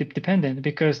is state-dependent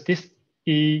because this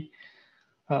E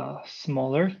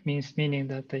smaller meaning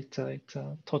that it's a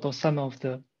total sum of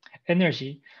the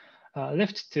energy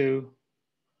left to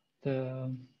the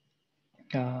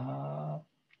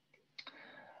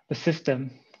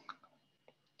system.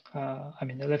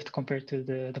 The left compared to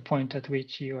the point at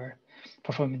which you are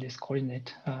performing this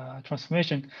coordinate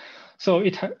transformation. So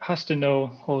it has to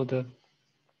know all the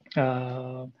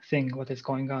what is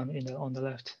going on on the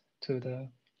left to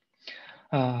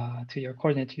your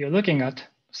coordinate you're looking at.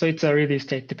 So it's a really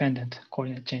state-dependent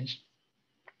coordinate change.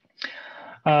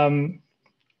 All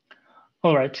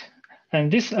right,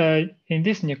 and this in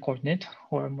this new coordinate,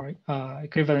 or more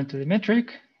equivalent to the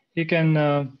metric, you can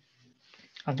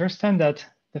understand that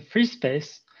the free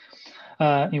space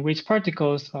in which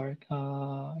particles are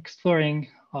exploring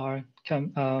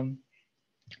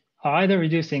are either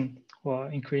reducing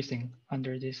or increasing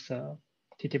under this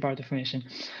TTbar deformation.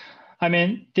 I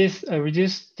mean, this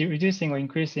reducing or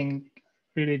increasing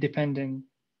really depending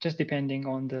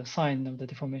on the sign of the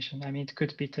deformation. I mean, it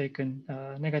could be taken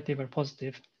negative or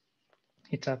positive.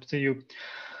 It's up to you.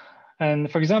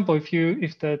 And for example, if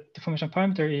the deformation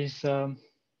parameter is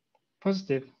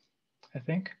positive, I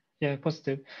think, yeah,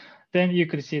 positive, then you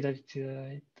could see that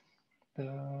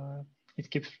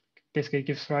it basically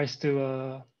gives rise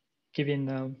to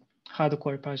giving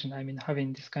hardcore repulsion. I mean,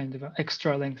 having this kind of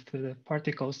extra length to the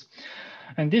particles,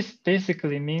 and this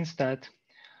basically means that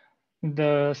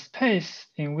the space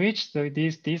in which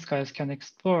these guys can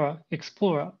explore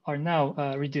are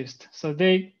now reduced. So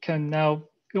they can now,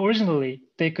 originally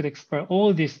they could explore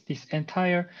all this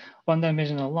entire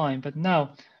one-dimensional line, but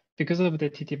now because of the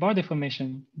TTbar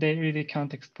deformation, they really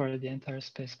can't explore the entire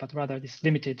space, but rather this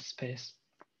limited space.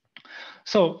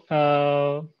 So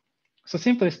so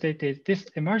simply stated, this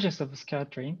emergence of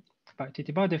scattering by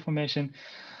TTbar deformation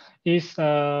is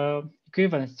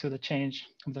equivalent to the change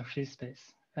of the free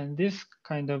space. And this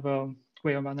kind of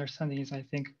way of understanding is, I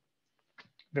think,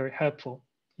 very helpful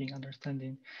in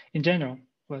understanding, in general,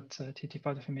 what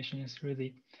TTbar deformation is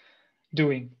really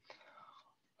doing.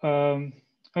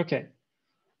 Okay,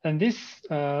 and this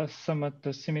somewhat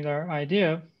the similar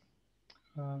idea.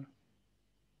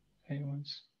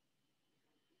 Anyone's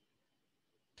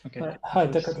okay. Hi,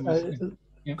 Takato.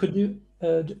 Yeah. Could you?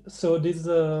 So this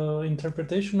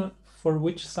interpretation for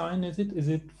which sign is it? Is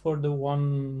it for the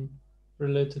one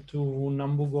related to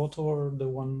Nambu-Goto or the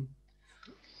one?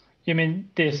 You mean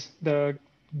this, the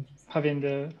having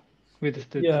the with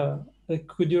the? Yeah.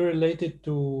 Could you relate it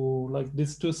to like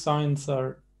these two signs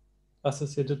are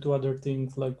associated to other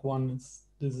things? Like one is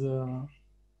this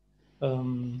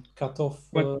cutoff.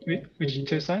 Which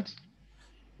two sides?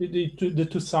 The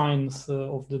two signs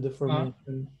of the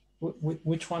deformation.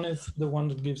 Which one is the one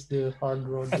that gives the hard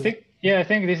rod? I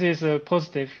think this is a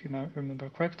positive, if I remember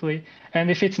correctly. And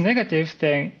if it's negative,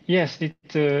 then yes,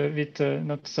 it's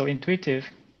not so intuitive,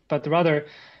 but rather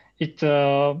it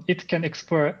can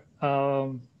explore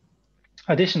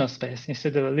additional space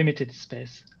instead of a limited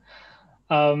space.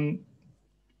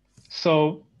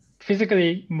 So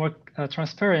physically more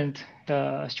transparent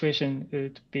situation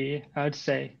would be, I would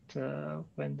say,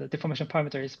 when the deformation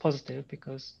parameter is positive,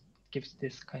 because it gives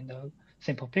this kind of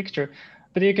simple picture.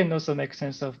 But you can also make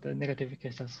sense of the negative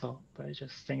case as well by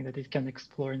just saying that it can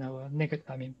explore now a negative,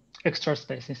 I mean, extra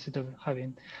space instead of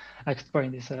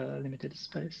exploring this limited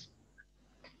space.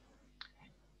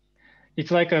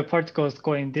 It's like a particle is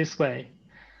going this way.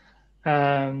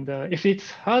 And if it's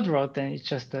hard rod, then it's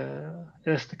just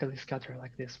elastically scattered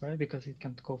like this, right? Because it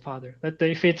can't go farther. But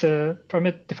if it's a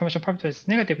deformation parameter is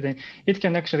negative, then it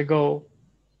can actually go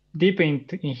deep in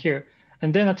here.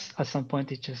 And then at some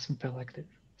point, it just fell like this.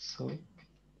 So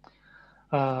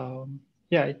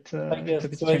yeah, it's a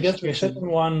bit so I guess the second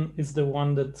one is the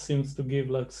one that seems to give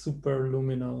like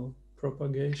superluminal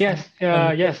propagation. Yes,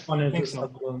 yes. One is I think the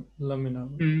so.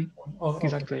 subluminal. Oh,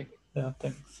 exactly. Okay. Yeah,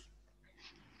 thanks.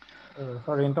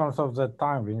 Sorry, in terms of the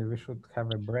time, we should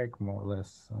have a break more or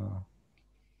less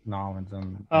now and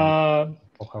then for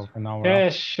half an hour. Yeah,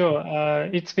 sure.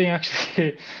 It's been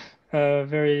actually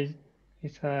very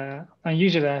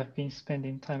unusual. I've been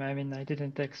spending time. I mean, I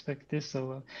didn't expect this.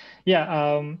 So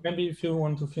yeah. Maybe if you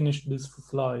want to finish this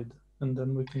slide, and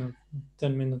then we can have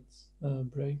 10 minutes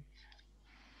break.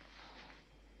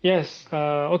 Yes.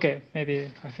 Okay.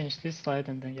 Maybe I finish this slide,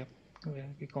 and then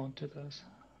we go on to the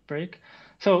break.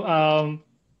 So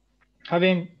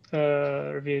having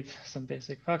reviewed some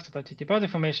basic facts about TTbar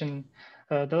deformation,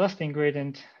 the last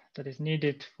ingredient that is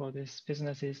needed for this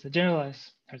business is the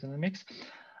generalized hydrodynamics.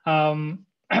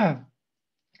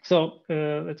 So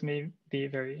let me be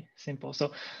very simple.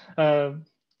 So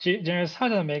generalized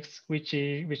hydrodynamics,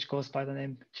 which goes by the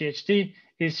name GHD,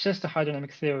 is just a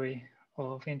hydrodynamic theory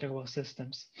of integrable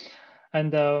systems.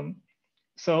 And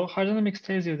so hydrodynamics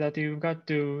tells you that you've got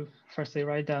to firstly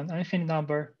write down an infinite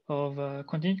number of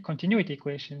continuity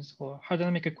equations or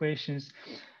hydrodynamic equations,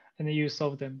 and then you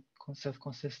solve them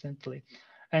self-consistently.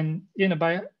 And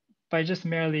by just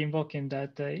merely invoking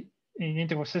that in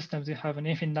integral systems you have an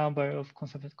infinite number of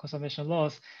conservation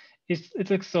laws, it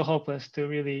looks so hopeless to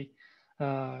really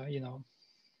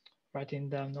writing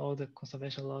down all the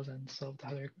conservation laws and solve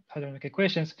the hydrodynamic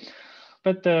equations.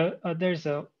 But there's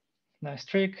a nice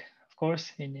trick, of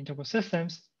course, in integral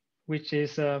systems, which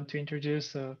is to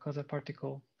introduce a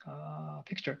quasi-particle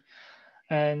picture.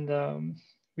 And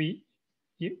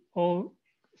all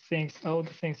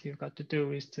the things you've got to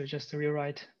do is to just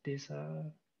rewrite this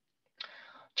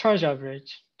charge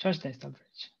average, charge density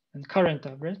average, and current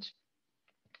average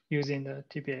using the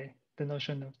TBA, the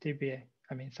notion of TBA,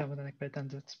 I mean thermodynamic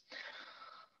beta-ansatz.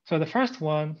 So the first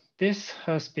one, this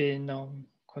has been known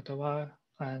quite a while,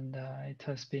 and it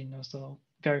has been also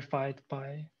verified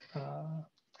by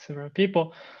several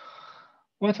people.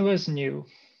 What was new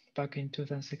back in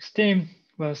 2016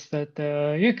 was that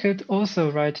you could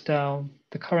also write down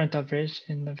the current average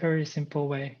in a very simple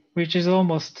way, which is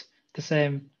almost the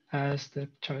same as the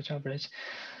charge average.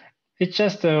 It's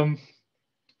just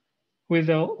with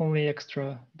the only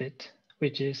extra bit,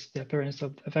 which is the appearance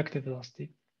of effective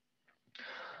velocity.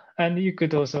 And you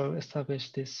could also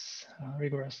establish this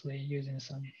rigorously using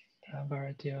some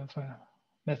variety of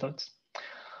methods.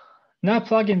 Now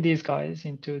plugging these guys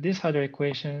into these Hydra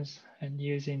equations and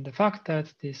using the fact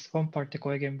that this one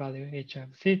particle eigenvalue h of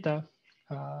theta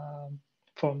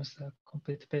forms the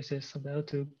complete basis of the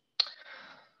L2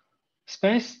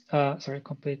 space,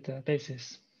 complete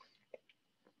basis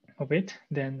of it,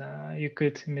 then you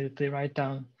could immediately write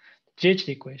down the GHD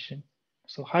equation.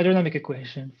 So hydrodynamic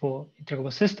equation for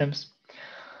integrable systems,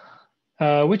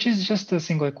 which is just a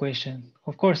single equation,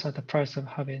 of course, at the price of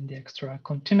having the extra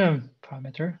continuum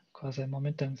parameter,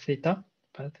 quasi-momentum theta,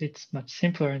 but it's much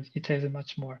simpler and it tells you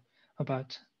much more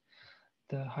about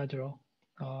the hydro,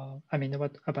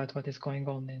 about what is going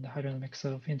on in the hydrodynamics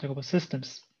of integrable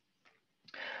systems.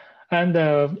 And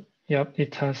yeah,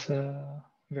 it has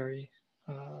very,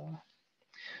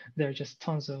 there are just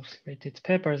tons of related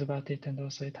papers about it, and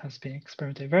also it has been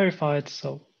experimentally verified.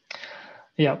 So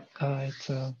yeah, it's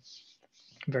a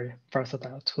very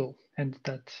versatile tool, and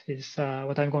that is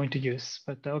what I'm going to use.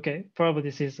 But okay, probably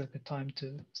this is a good time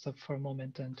to stop for a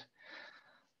moment, and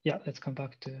yeah, let's come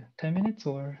back to 10 minutes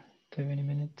or 20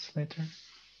 minutes later.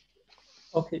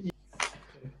 Okay.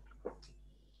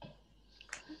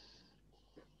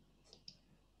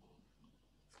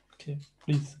 Okay,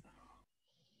 please.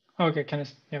 Okay, can I?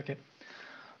 Yeah, okay.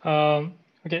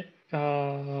 Okay.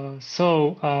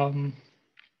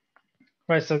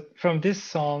 Right. So from this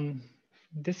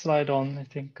slide on, I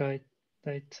think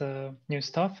it's new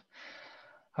stuff.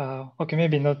 Okay,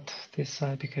 maybe not this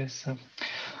side because.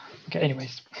 Okay.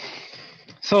 Anyways.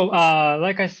 So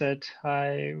like I said,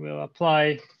 I will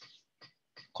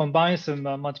combine some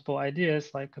multiple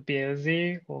ideas like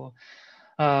BLZ or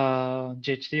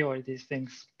GHD or these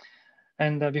things.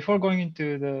 And before going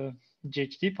into the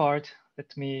GHD part,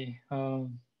 let me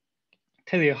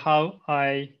tell you how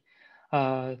I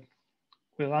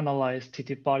will analyze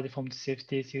TTbar-deformed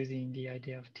CFTs using the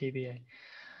idea of TBA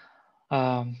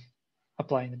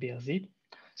applying the BLZ.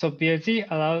 So BLZ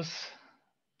allows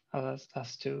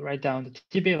us to write down the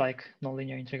TBA like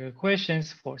nonlinear integral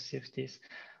equations for CFTs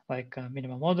like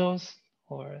minimum models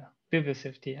or Liouville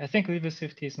CFT. I think Liouville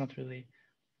CFT is not really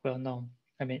well known.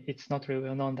 I mean, it's not really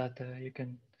well known that you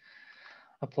can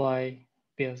apply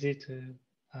BLZ to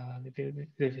Liouville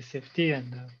CFT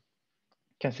and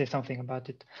can say something about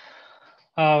it.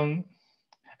 And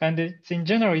in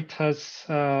general, it has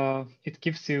it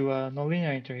gives you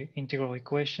nonlinear integral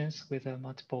equations with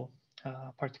multiple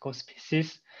particle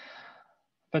species.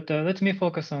 But let me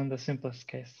focus on the simplest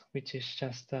case, which is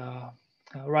just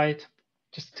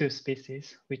just two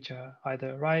species, which are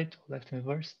either right or left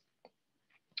inverse.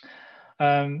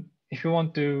 If you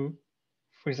want to,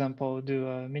 for example,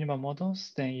 do minimum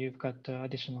models, then you've got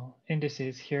additional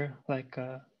indices here, like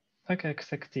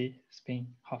XXT spin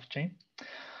half chain.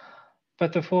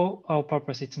 But for our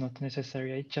purpose, it's not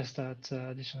necessary. It just adds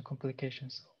additional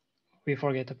complications. We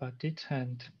forget about it.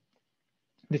 And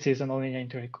this is a nonlinear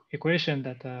integral equation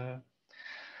that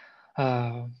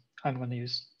I'm going to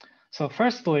use. So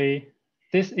firstly,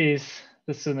 this is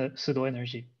the pseudo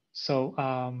energy. So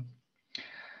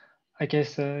I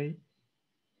guess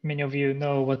many of you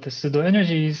know what the pseudo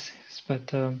energy is,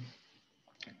 but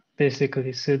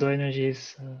basically pseudo energy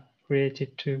is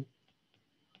related to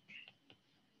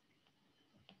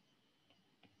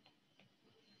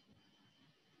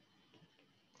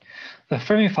the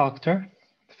Fermi factor,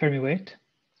 Fermi weight,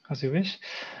 as you wish.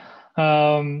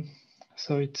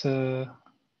 So it's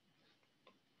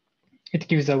it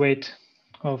gives a weight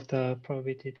of the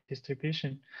probability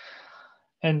distribution.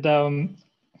 And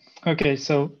okay,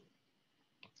 so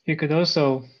you could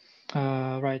also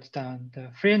write down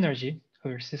the free energy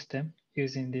of your system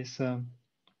using this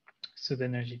pseudo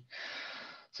energy.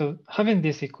 So having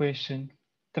this equation,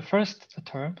 the first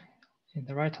term in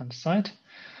the right-hand side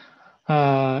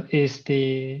is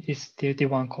the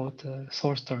one called the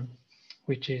source term,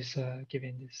 which is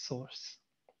giving this source.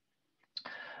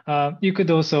 You could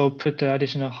also put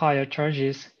additional higher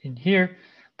charges in here,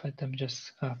 but I'm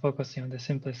just focusing on the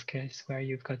simplest case where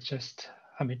you've got just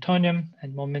Hamiltonian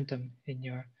and momentum in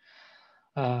your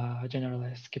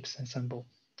generalized Gibbs ensemble.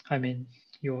 I mean,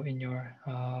 you're in your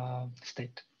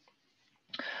state.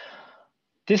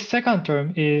 This second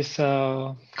term is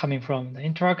coming from the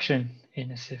interaction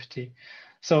in a CFT.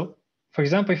 So, for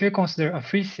example, if you consider a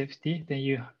free CFT, then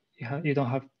you don't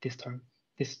have this term.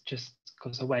 This just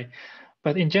goes away.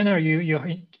 But in general,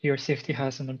 your CFT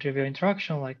has a non-trivial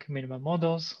interaction like minimal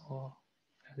models or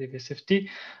CFT.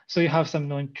 So you have some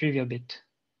non-trivial bit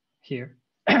here.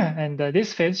 And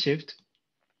this phase shift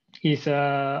is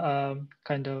a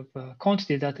kind of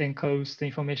quantity that encodes the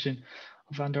information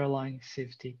of underlying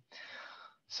CFT.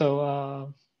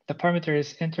 So the parameter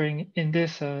is entering in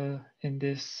this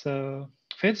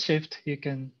phase shift. You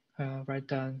can write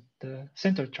down the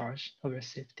center charge of your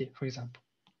CFT, for example.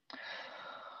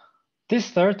 This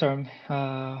third term,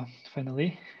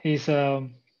 finally, is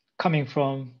coming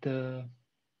from the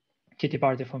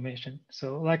TTbar deformation.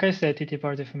 So like I said,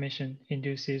 TTbar deformation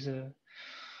induces a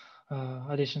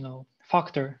additional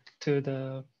factor to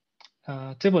the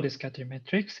two-body scattering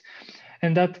matrix,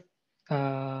 and that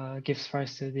gives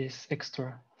rise to this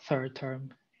extra third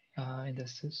term in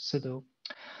this pseudo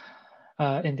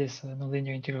in this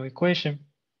nonlinear integral equation.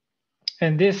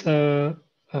 And this third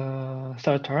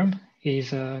term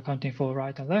is accounting for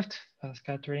right and left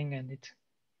scattering, and it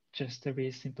just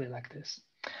reads simply like this.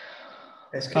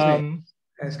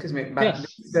 Excuse me, but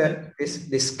yes.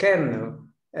 this kernel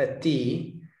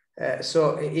T,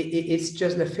 so it's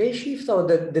just the phase shift or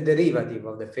the derivative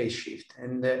of the phase shift,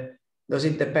 and does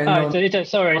it depend on?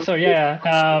 Sorry, yeah,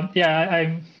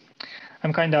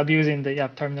 I'm kind of abusing the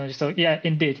terminology. So yeah,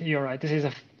 indeed, you're right. This is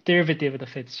a derivative of the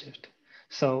phase shift.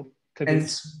 So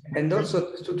and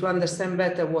also to understand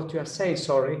better what you are saying,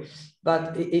 sorry,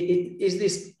 but is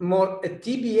this more a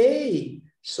TBA?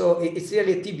 So it's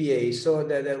really a TBA. So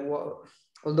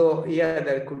although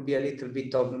there could be a little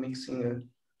bit of mixing.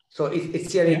 So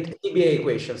it's really TBA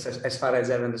equations as far as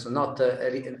I understand, not a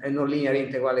nonlinear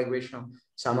integral equation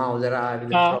somehow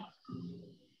derived from.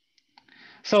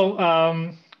 So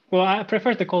well, I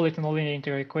prefer to call it a nonlinear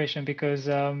integral equation because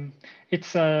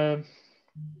it's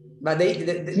but they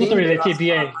not really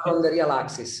TBA on the real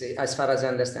axis, as far as I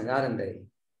understand, aren't they?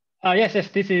 Yes,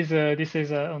 this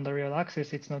is on the real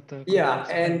axis. It's not.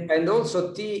 And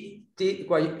also T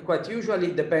quite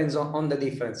usually depends on the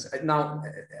difference. Now,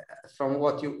 from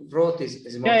what you wrote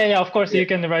is more. Yeah. Of course, you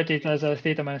can write it as a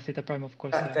theta minus theta prime. Of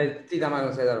course. Theta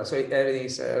minus theta. So everything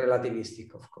is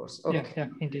relativistic, of course. Okay. Yeah,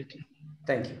 indeed.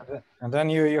 Thank you. And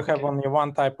then you have only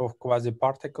one type of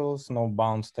quasi-particles, no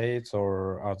bound states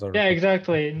or other. Yeah,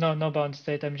 exactly. No bound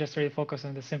state. I'm just really focused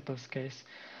on the simplest case.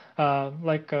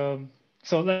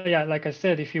 So yeah, like I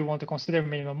said, if you want to consider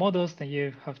minimal models, then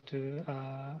you have to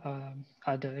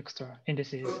add the extra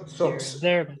indices here and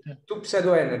there. But, two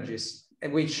pseudo energies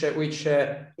which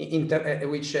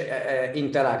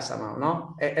interact somehow,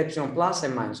 no? Epsilon plus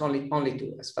and minus, only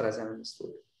two, as far as I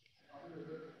understood.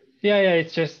 Yeah,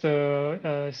 it's just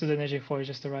pseudo energy for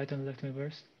just the right and left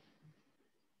inverse.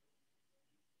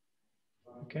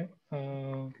 Okay.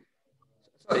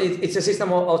 So it's a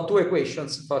system of two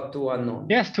equations for two unknowns.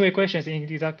 Yes, two equations,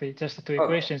 exactly, just two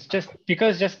equations. Just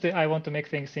because I want to make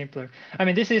things simpler. I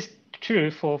mean, this is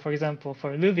true for example,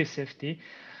 for Louis CFT,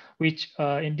 which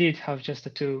indeed have just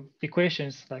the two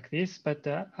equations like this. But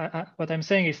what I'm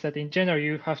saying is that in general,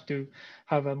 you have to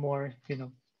have a more,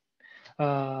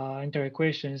 inter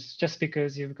equations just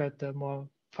because you've got the more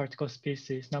particle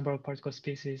species, number of particle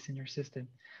species in your system.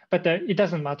 But it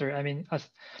doesn't matter. I mean, as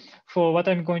for what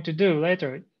I'm going to do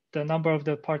later, the number of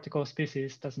the particle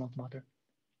species does not matter.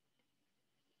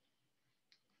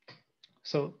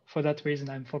 So for that reason,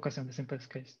 I'm focusing on the simplest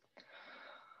case.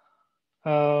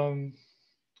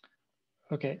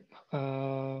 Okay.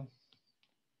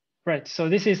 Right. So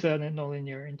this is a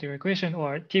nonlinear integral equation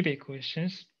or TB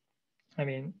equations. I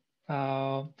mean,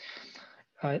 I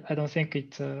don't think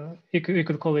you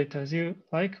could call it as you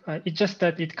like. It's just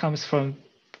that it comes from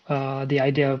the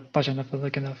idea of Bajanov,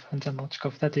 Lekanov, and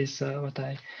Zamolchkov. That is what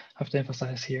I have to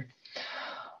emphasize here.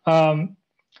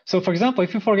 So for example,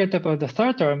 if you forget about the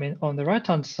third term on the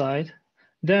right-hand side,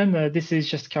 then this is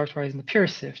just characterizing the pure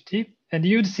CFT. And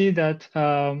you'd see that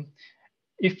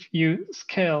if you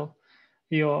scale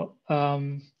your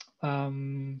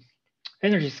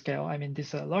energy scale, I mean,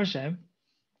 this large M,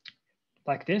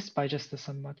 like this, by just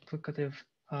some multiplicative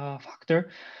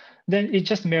factor, then it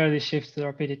just merely shifts the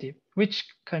rapidity, which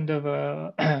kind of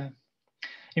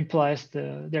implies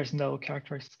there's no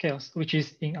characteristic scales, which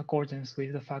is in accordance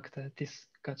with the fact that this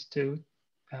got to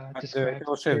describe. It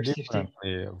will shift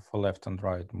differently for left and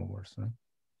right movers, right?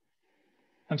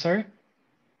 I'm sorry?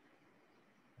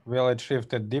 Well, it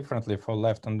shifted differently for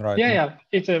left and right. Yeah,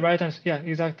 it's a right and yeah,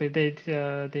 exactly.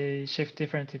 They shift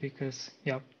differently because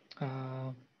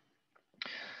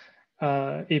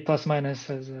E plus minus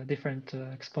has a different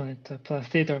exponent plus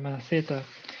theta or minus theta.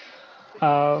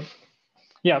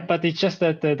 Yeah, but it's just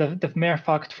that the mere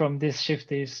fact from this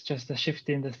shift is just a shift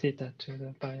in the theta to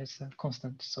the bias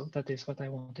constant. So that is what I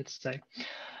wanted to say.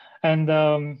 And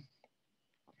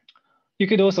you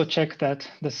could also check that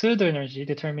the pseudo energy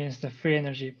determines the free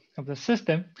energy of the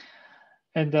system.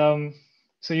 And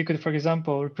so you could, for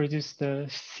example, reproduce the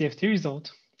CFT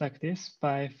result like this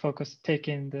by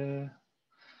taking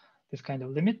this kind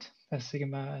of limit,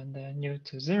 sigma and nu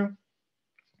to 0.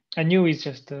 And nu is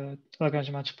just a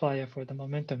Lagrange multiplier for the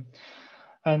momentum.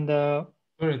 And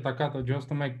sorry, Takato, just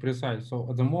to make precise. So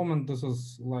at the moment, this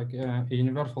is like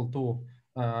universal to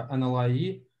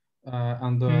NLIE,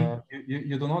 and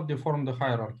you do not deform the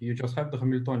hierarchy. You just have the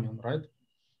Hamiltonian, right?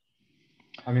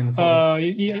 I mean,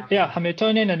 yeah,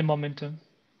 Hamiltonian and momentum.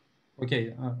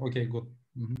 Okay. Okay. Good.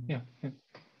 Mm-hmm.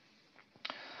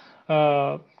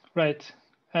 Yeah. Right.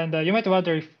 And you might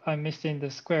wonder if I'm missing the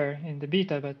square in the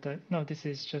beta, but no, this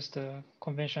is just a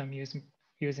convention I'm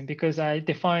using because I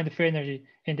define the free energy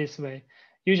in this way.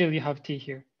 Usually you have T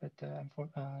here, but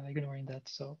I'm ignoring that.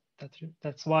 So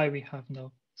that's why we have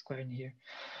no square in here.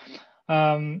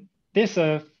 This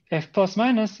F plus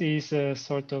minus is a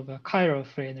sort of a chiral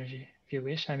free energy, if you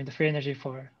wish. I mean the free energy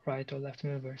for right or left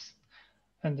movers.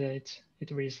 And it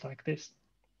reads like this.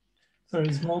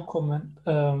 Sorry, small comment.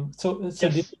 So Yes.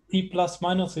 the P plus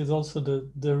minus is also the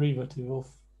derivative of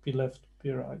P left,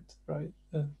 P right, right?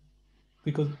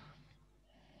 Because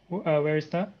where is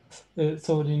that?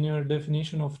 So in your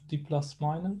definition of T plus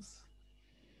minus,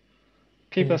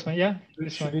 P plus minus, yeah.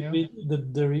 Should it be the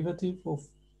derivative of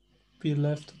P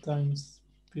left times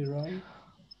P right?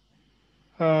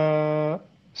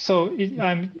 So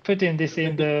I'm putting this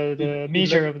in the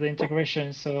measure of the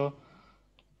integration. So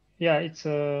yeah, it's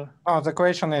a. Oh, the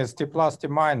question is T plus T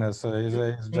minus is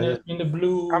in the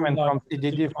blue coming line, from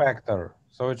TDD factor,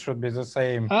 so it should be the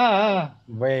same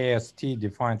way as T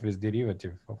defined with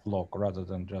derivative of log rather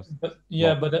than just. But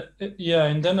yeah, log. but yeah,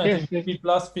 and then I think P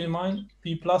plus P minus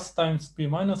P plus times P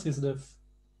minus is the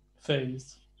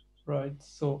phase, right?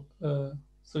 So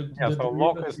so yeah, so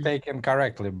log is taken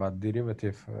correctly, but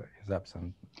derivative is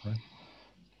absent, right?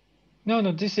 No,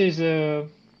 this is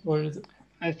or is it?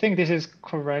 I think this is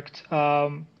correct.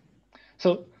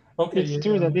 So okay, it's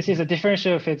true that this is a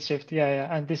differential phase shift.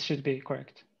 Yeah, and this should be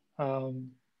correct.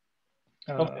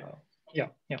 Okay. Yeah.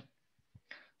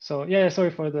 So yeah,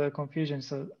 sorry for the confusion.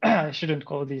 So I shouldn't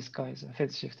call these guys a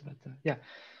phase shift, but yeah,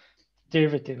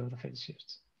 derivative of the phase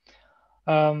shifts.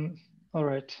 All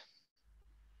right.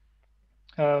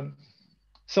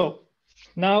 So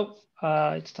now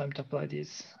it's time to apply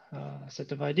these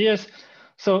set of ideas.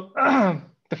 So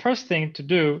the first thing to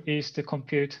do is to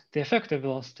compute the effective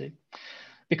velocity,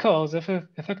 because if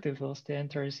effective velocity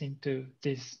enters into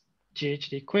this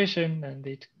GHD equation and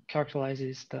it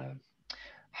characterizes the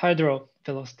hydro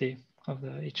velocity of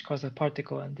each causal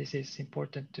particle, and this is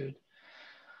important to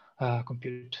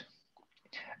compute.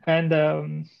 And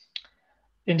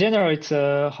in general, it's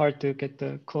hard to get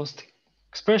the closed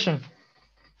expression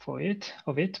for it,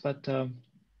 but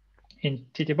in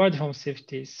TTbar-deformed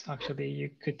CFTs, actually,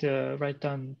 you could write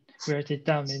it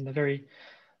down in a very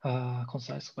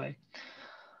concise way.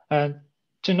 And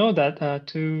to know that,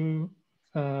 to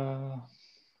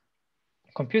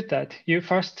compute that, you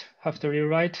first have to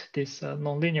rewrite these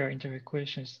nonlinear integral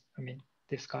equations. I mean,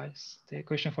 these guys, the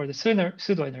equation for the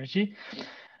pseudo energy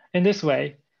in this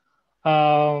way,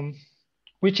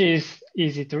 which is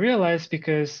easy to realize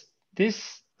because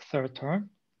this third term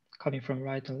coming from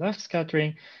right and left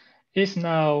scattering is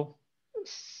now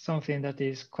something that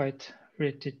is quite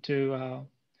related to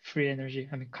free energy,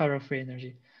 I mean, chiral free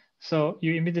energy. So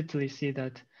you immediately see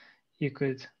that you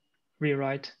could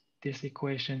rewrite this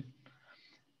equation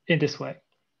in this way.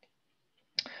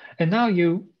 And now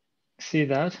you see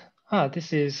that,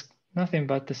 this is nothing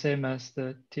but the same as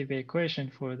the TB equation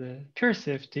for the pure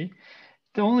CFT.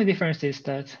 The only difference is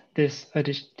that this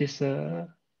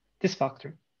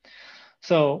factor.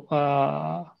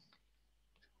 So,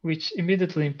 which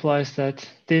immediately implies that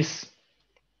this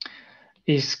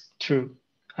is true.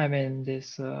 I mean,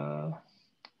 this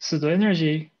pseudo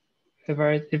energy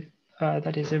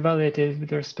that is evaluated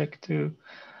with respect to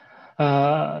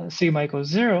sigma equals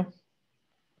 0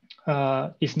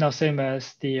 is now same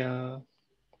as the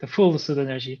full pseudo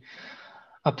energy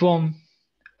upon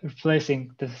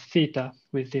replacing the theta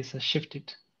with this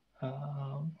shifted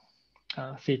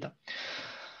theta.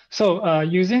 So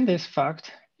using this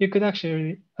fact, you could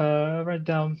actually write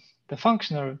down the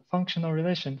functional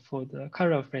relation for the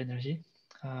chiral free energy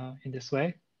in this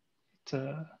way.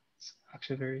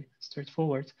 actually very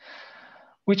straightforward,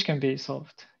 which can be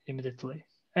solved immediately.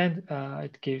 And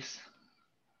it gives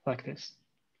like this.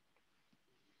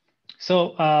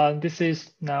 So this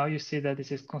is, now you see that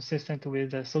this is consistent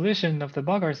with the solution of the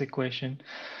Boggart's equation.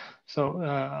 So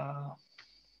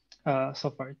so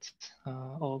far it's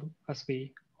all as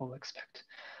we all expect.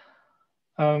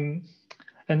 And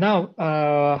now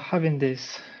having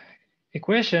this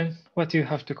equation, what you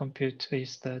have to compute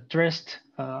is the rest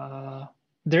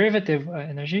derivative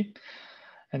energy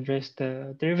and rest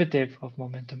derivative of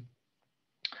momentum.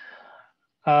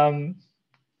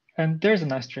 And there's a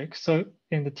nice trick. So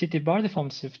in the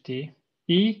TT-bar-deformed CFT,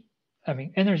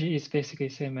 energy is basically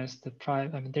same as the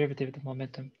derivative of the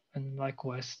momentum, and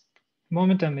likewise,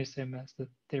 momentum is same as the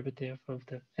derivative of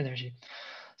the energy.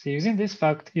 So using this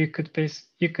fact, you could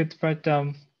write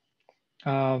down.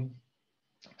 You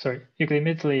could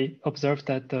immediately observe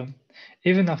that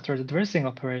even after the dressing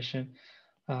operation,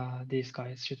 these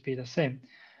guys should be the same.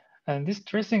 And this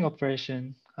dressing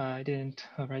operation, I didn't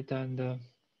write down the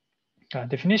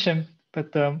definition,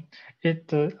 but I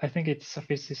think it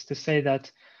suffices to say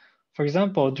that, for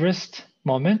example, dressed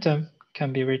momentum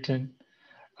can be written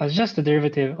as just the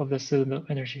derivative of the cellular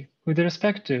energy with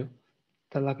respect to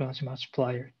the Lagrange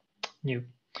multiplier nu.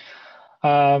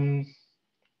 And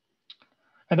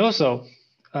also,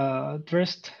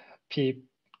 dressed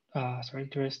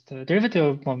derivative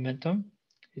of momentum,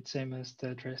 it's same as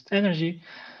the dressed energy,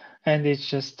 and it's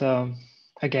just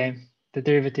again the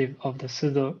derivative of the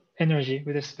pseudo energy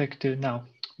with respect to now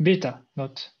beta,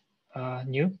 not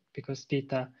nu, because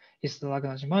beta is the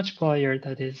Lagrange multiplier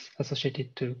that is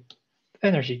associated to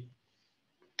energy.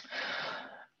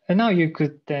 And now you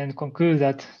could then conclude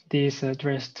that these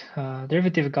dressed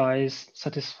derivative guys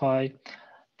satisfy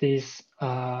these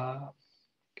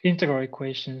integral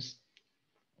equations.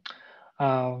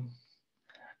 And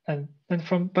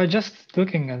by just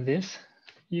looking at this,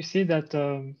 you see that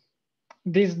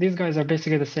these guys are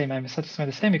basically the same. I'm satisfying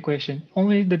the same equation.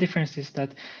 Only the difference is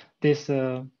that this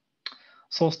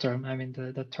source term,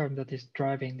 the term that is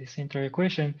driving this integral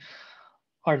equation,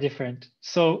 are different.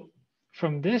 So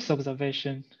from this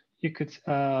observation, you could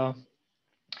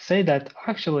say that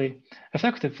actually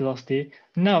effective velocity,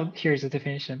 now here's the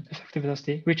definition, effective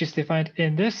velocity, which is defined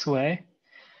in this way,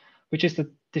 which is the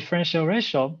differential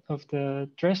ratio of the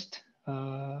dressed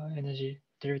energy,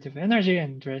 derivative energy,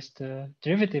 and dressed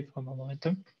derivative of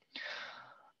momentum,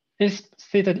 is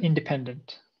theta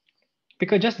independent.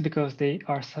 Just because they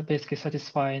are basically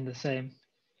satisfying the same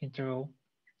integral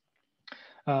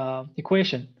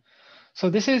equation. So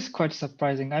this is quite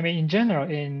surprising. In general,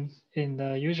 in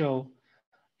the usual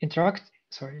integrable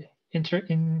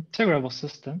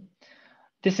system,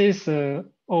 this is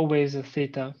always a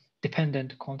theta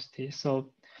dependent quantity.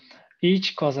 So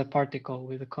each causal particle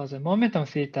with a causal momentum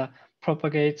theta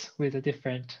propagates with a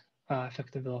different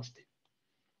effective velocity.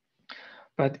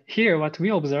 But here, what we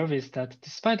observe is that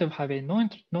despite of having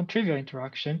non-trivial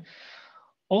interaction,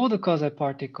 all the causal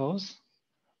particles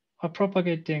are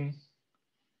propagating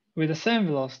with the same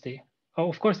velocity.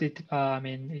 Of course,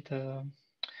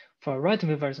 for right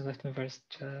movers and left movers,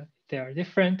 they are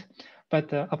different.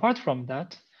 But apart from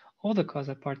that, all the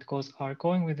causal particles are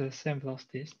going with the same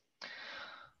velocities.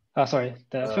 The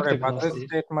effective velocity. This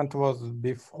statement was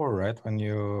before, right? When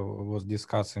you was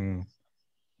discussing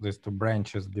these two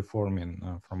branches deforming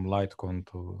from light cone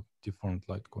to deformed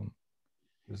light cone.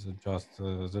 This is just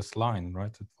this line,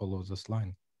 right? It follows this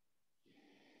line.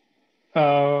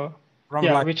 From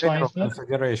which line is that?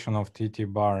 Configuration of TT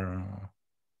bar,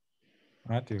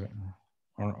 right?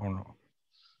 Or no?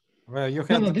 Well, you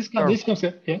had this comes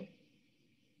yeah.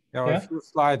 A few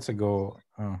slides ago.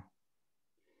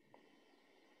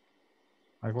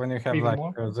 Like when you have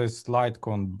even this light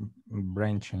cone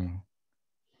branching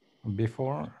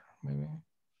before, maybe.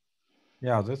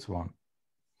 Yeah, this one.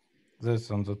 This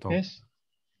on the top. Yes.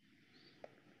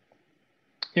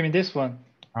 You mean this one?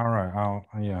 All right.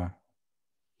 Yeah.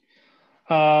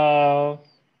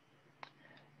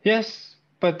 Yes,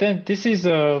 but then this is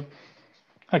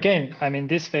again,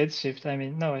 this phase shift.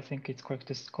 No, I think it's correct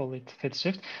to call it phase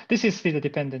shift. This is theta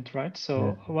dependent, right?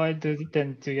 So why do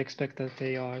you expect that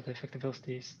they are the effective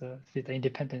velocity is theta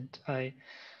independent? I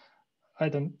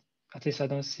don't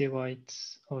see why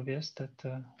it's obvious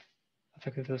that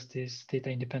effective velocity is theta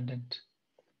independent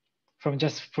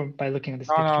by looking at this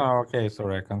picture. No, okay,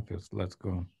 sorry, I confused. Let's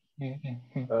go.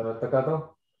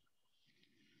 Takato?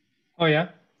 Oh yeah.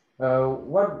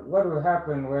 What will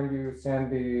happen when you send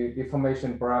the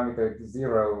deformation parameter to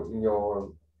 0 in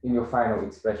your final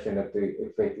expression of the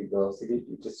effective velocity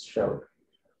you just showed?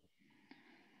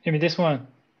 You mean this one?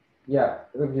 Yeah,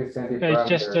 if you send it It's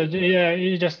just yeah,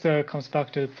 it just comes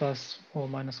back to plus or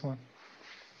minus 1.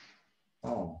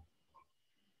 Oh.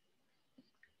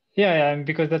 Yeah, and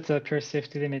because that's a pure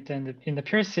safety limit, and in the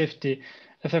pure safety,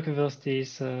 effective velocity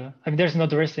is I mean, there's no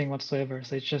dressing whatsoever,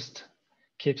 so it just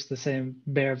keeps the same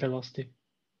bare velocity.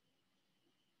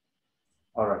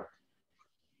 All right.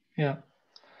 Yeah.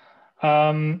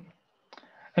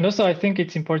 And also, I think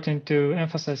it's important to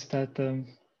emphasize that.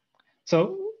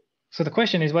 So the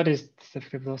question is, what is this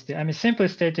effective velocity? I mean, simply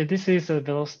stated, this is a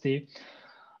velocity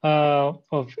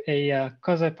of a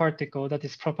quasi-particle that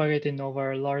is propagating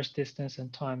over a large distance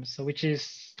and time, so which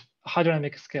is a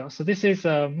hydrodynamic scale. So this is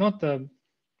not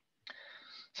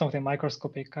something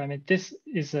microscopic. I mean, this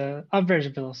is an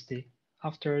average velocity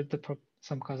after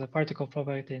some quasi-particle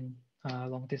propagating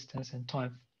long distance and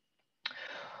time.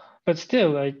 But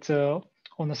still, it's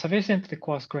on a sufficiently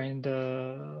coarse-grained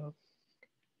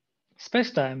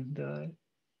spacetime,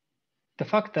 the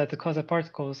fact that the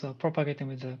quasi-particles are propagating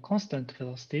with a constant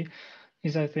velocity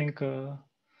is, I think,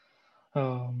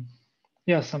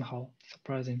 yeah, somehow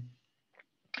surprising.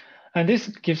 And this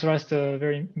gives rise to a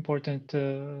very important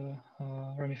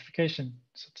ramification,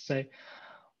 so to say,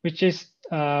 which is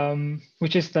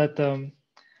that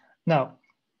now,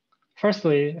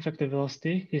 firstly, effective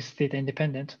velocity is theta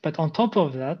independent, but on top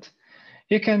of that,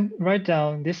 you can write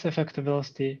down this effective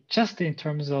velocity just in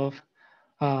terms of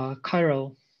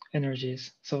chiral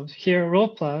energies. So here, rho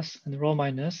plus and rho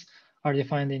minus are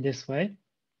defined in this way.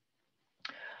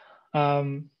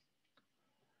 And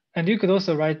you could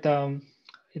also write down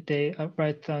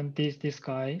this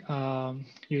guy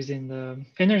using the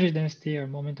energy density or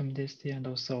momentum density, and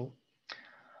also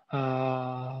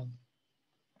the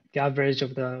average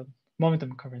of the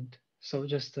momentum current. So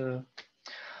just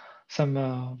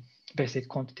some basic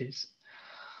quantities.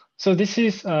 So this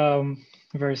is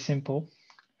very simple.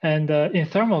 And in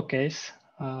thermal case,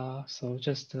 so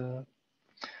just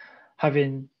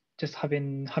having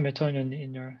Hamiltonian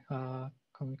in your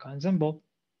canonical ensemble,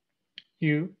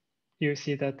 you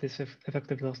see that this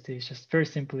effective velocity is just very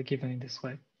simply given in this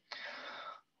way,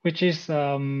 which is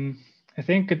I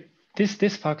think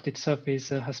this fact itself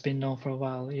has been known for a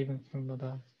while, even from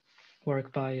the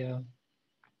work by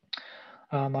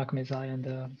Mark Mezai and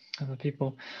other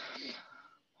people.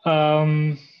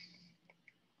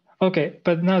 Okay,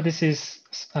 but now this is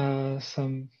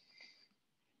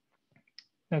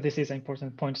this is an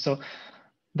important point. So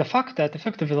the fact that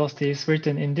effective velocity is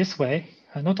written in this way,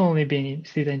 not only being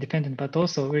theta independent, but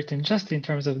also written just in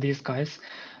terms of these guys,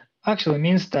 actually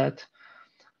means that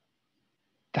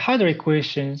the Hydro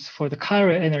equations for the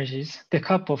chiral energies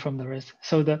decouple from the rest.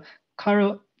 So the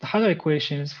Hydro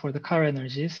equations for the chiral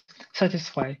energies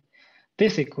satisfy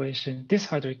this equation, this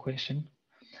Hydro equation,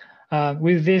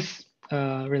 with this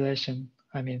relation,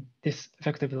 I mean, this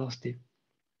effective velocity,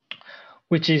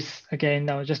 which is, again,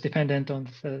 now just dependent on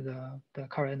the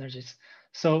chiral energies.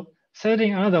 So said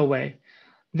in another way,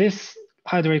 these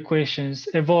Hydro equations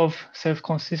evolve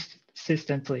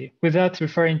self-consistently without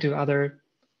referring to other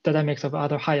dynamics of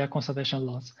other higher conservation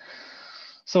laws.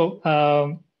 So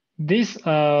these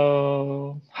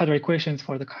Hydro equations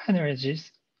for the chiral energies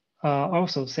are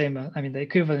also same, I mean, the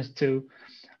equivalent to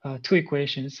two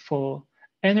equations for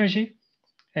energy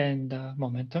and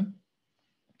momentum.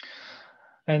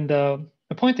 And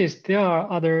the point is, there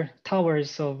are other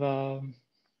towers of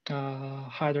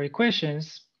Hydro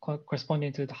equations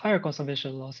corresponding to the higher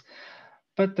conservation laws.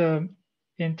 But in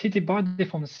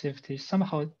TTbar-deformed CFTs,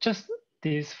 somehow just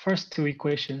these first two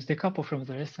equations decouple from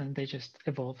the rest, and they just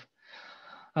evolve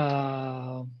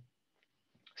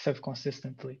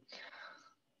self-consistently.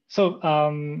 So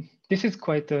this is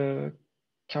quite a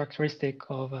characteristic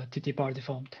of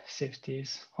TTbar-deformed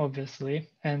CFTs, obviously.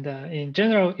 And in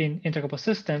general, in integrable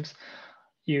systems,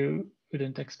 you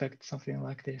wouldn't expect something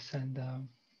like this. And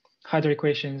Hydro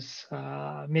equations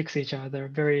mix each other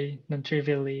very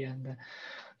non-trivially. And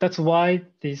that's why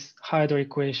this Hydro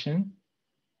equation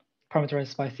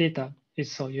parameterized by theta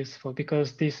is so useful,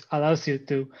 because this allows you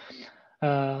to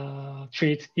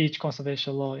treat each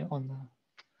conservation law on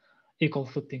equal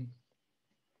footing.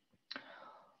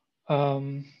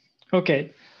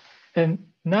 Okay, and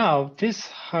now these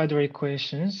Hydro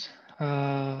equations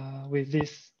with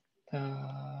this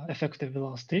effective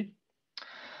velocity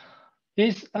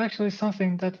is actually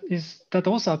something that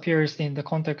also appears in the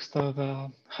context of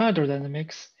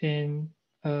hydrodynamics in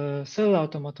a cellular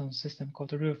automaton system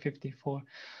called Rule 54.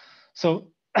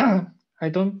 So I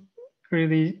don't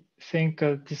really think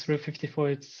this Rule 54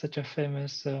 is such a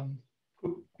famous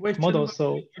model.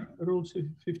 So Rule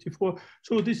 54.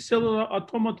 So this cellular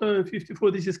automata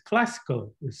 54, this is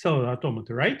classical cellular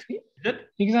automata, right? Is it?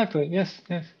 Exactly. Yes.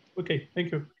 Yes. Okay,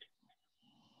 thank you.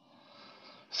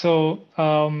 So,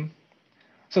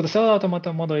 so the cellular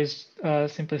automaton model is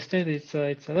simply stated.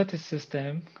 It's a lattice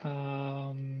system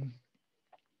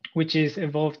which is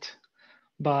evolved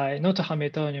by not a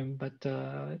Hamiltonian, but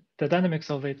the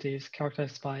dynamics of it is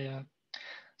characterized by a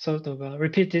sort of a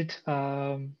repeated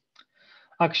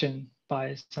action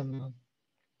by some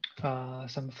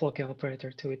Floquet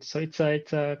operator to it. So it's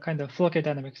a kind of Floquet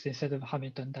dynamics instead of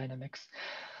Hamilton dynamics.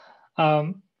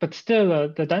 But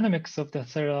still, the dynamics of the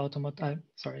cellular automaton,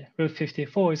 Root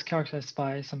 54 is characterized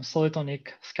by some solitonic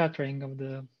scattering of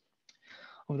the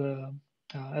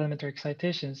elementary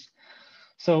excitations.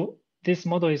 So this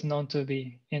model is known to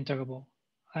be integrable.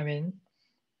 I mean,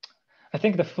 I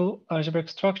think the full algebraic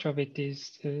structure of it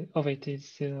is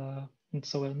not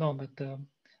so well known, but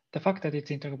the fact that it's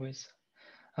integrable is,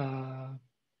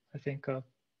 I think,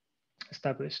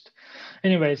 established.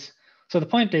 Anyways, so the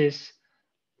point is,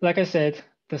 like I said,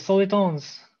 the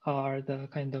solitons are the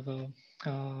kind of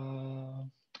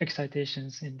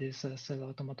excitations in this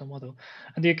cellular automaton model,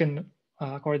 and you can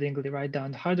accordingly write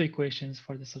down the Hardy equations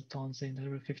for the solitons in the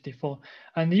Root 54,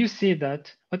 and you see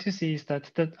that what you see is that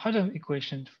the Hardy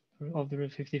equation of the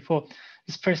Root 54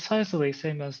 is precisely the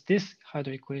same as these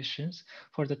Hardy equations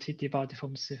for the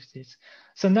TTbar-deformed CFTs.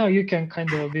 So now you can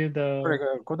kind of build the.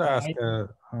 Could I ask?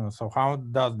 So how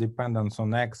does dependence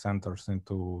on x enters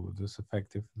into this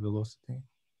effective velocity?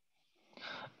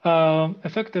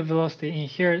 Effective velocity in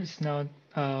here is now,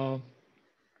 so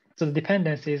the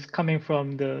dependence is coming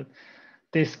from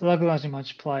these Lagrange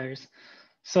multipliers.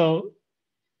 So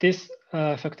this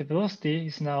effective velocity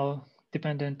is now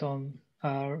dependent on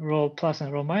rho plus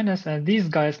and rho minus, and these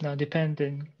guys now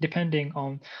depending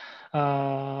on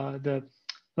the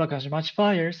Lagrange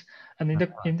multipliers. And in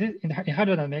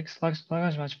hydrodynamics,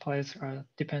 Lagrange multipliers are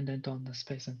dependent on the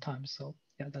space and time. So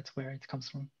yeah, that's where it comes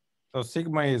from. So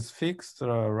sigma is fixed,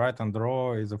 right? And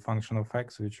rho is a function of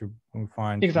x, which you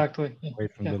find exactly. Yeah,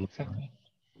 exactly.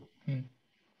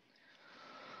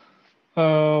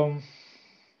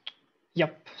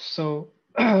 Yep. So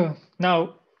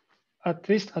now, at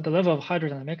least at the level of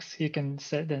hydrodynamics, you can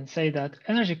then say that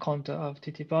energy contour of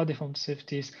TTbar-deformed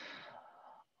CFTs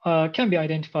can be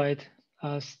identified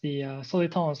as the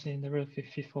solitons in the Root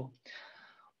 54.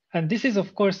 And this is,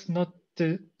 of course, not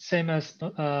the same as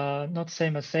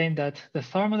saying that the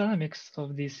thermodynamics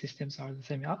of these systems are the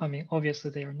same. I mean,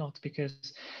 obviously they are not,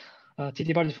 because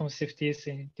TTbar-deformed CFT is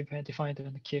defined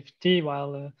on the KFT,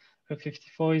 while Root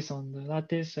 54 is on the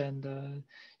lattice, and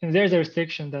there's a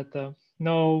restriction that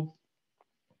no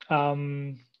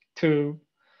two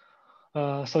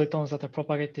solitons that are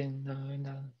propagated in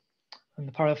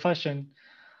the parallel fashion.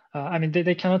 I mean,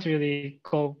 they cannot really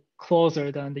go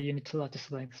closer than the unit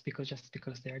lattice lengths because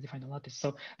they are defined on lattice.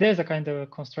 So there's a kind of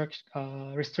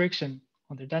restriction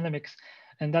on their dynamics,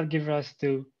 and that gives us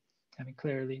to, I mean,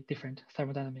 clearly different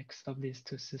thermodynamics of these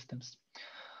two systems.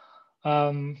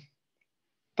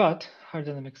 But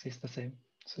hydrodynamics is the same.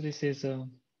 So this is a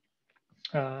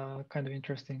kind of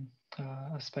interesting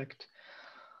aspect.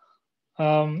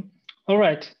 All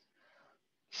right.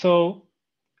 So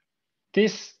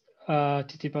this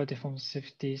TTbar-deformed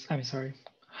CFTs,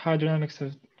 hydrodynamics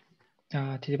of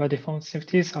TTbar-deformed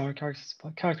CFTs are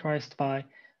characterized by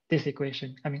this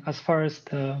equation. I mean, as far as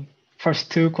the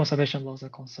first two conservation laws are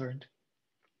concerned.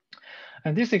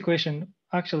 And this equation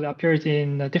actually appeared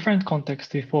in a different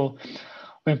context before,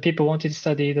 when people wanted to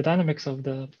study the dynamics of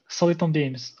the soliton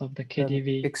beams of the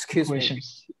KdV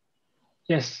equations. Me.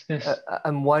 Yes.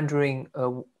 I'm wondering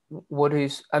what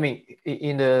is, I mean,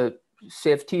 in the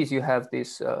CFTs, you have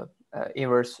this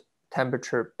inverse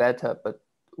temperature beta, but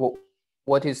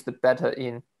what is the beta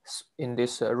in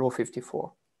this Root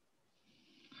 54?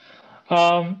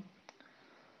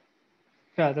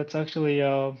 Yeah, that's actually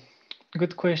a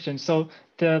good question. So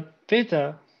the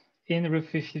beta in Root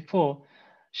 54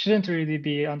 shouldn't really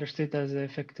be understood as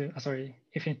effective,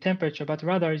 efficient temperature, but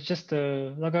rather it's just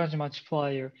a Lagrange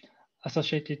multiplier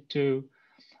associated to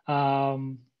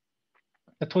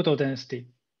the total density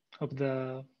of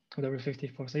the Root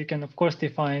 54. So you can, of course,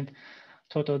 define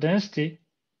total density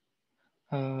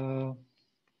in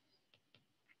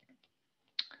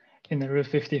the Root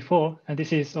 54, and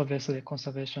this is obviously a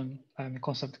conservation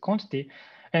conserved quantity,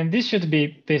 and this should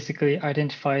be basically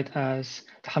identified as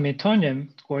the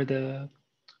Hamiltonian, or the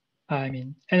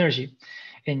energy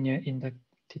in the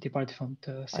TTbar-deformed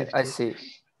CFT. I see.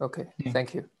 Okay, yeah.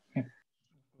 Thank you. Yeah.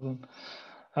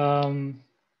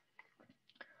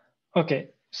 Okay,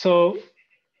 so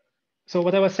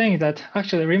what I was saying is that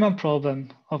actually Riemann problem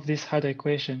of this Hardy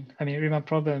equation, I mean Riemann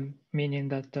problem meaning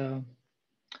that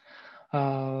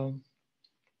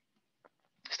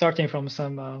starting from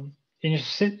some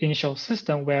initial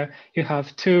system where you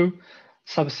have two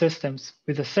subsystems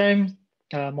with the same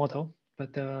model,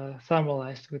 but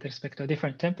thermalized with respect to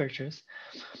different temperatures.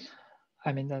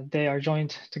 I mean, they are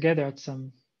joined together at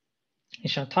some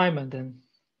initial time and then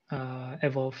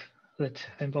evolve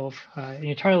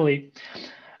unitarily.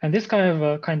 And this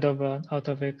kind of out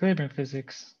of equilibrium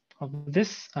physics of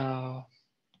this the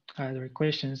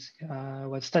equations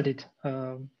was studied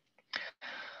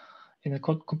in a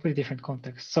completely different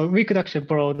context. So we could actually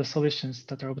borrow the solutions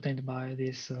that are obtained by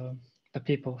these the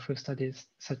people who studied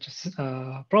such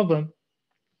a problem.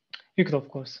 You could of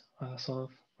course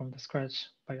solve from the scratch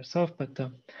by yourself, but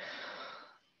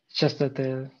it's just that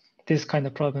this kind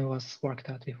of problem was worked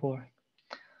out before.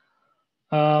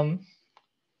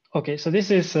 Okay, so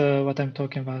this is what I'm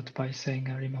talking about by saying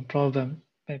a Riemann problem.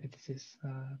 Maybe this is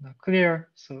not clear.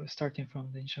 So starting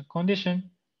from the initial condition,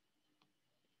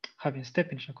 having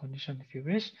step initial condition if you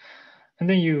wish, and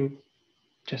then you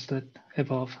just let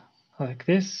evolve like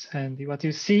this. And what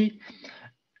you see,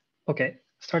 okay,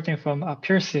 starting from a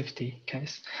pure CFT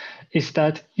case, is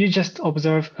that you just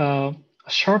observe a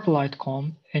sharp light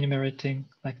cone enumerating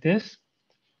like this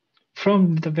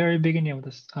from the very beginning of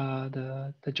this,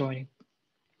 the joining.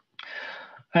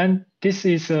 And this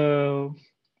is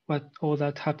what all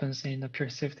that happens in a pure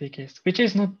CFT case, which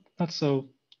is not so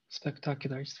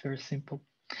spectacular. It's very simple.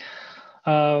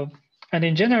 And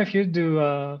in general, if you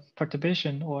do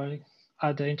perturbation or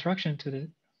add the interaction to the,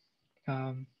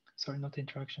 sorry, not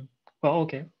interaction. Well,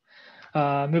 okay.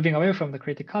 Moving away from the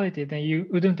criticality, then you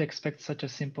wouldn't expect such a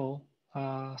simple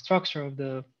structure of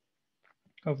the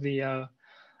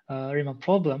Riemann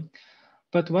problem.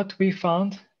 But what we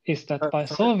found is that by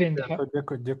solving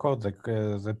to decode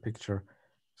the picture.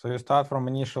 So you start from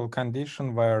initial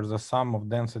condition where the sum of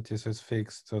densities is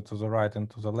fixed to the right and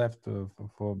to the left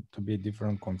to be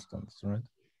different constants, right?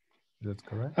 Is that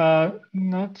correct?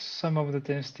 Not sum of the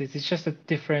densities. It's just a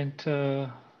different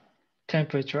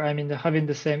temperature. I mean, having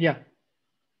the same, yeah,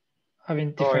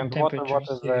 having different temperatures. What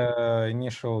is the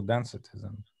initial density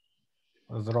then?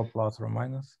 Rho plus rho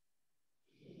minus?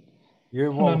 You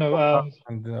evolve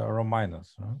and rho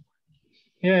minus, right?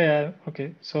 Yeah,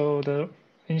 okay. So the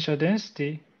initial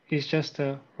density is just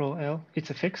a rho L. It's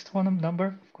a fixed one number,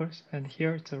 of course, and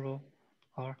here it's a rho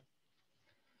R.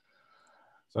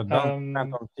 So it doesn't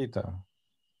depend on theta.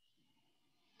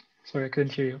 Sorry, I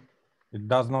couldn't hear you. It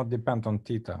does not depend on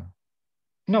theta.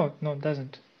 No, it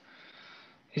doesn't.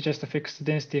 It's just a fixed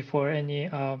density for any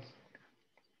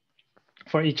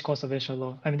for each conservation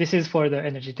law. I mean, this is for the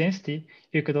energy density.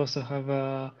 You could also have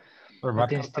a but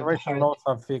conservation laws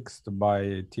are fixed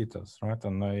by thetas, right?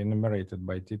 And enumerated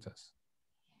by thetas.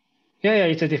 Yeah,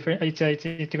 it's a different. It's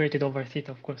integrated over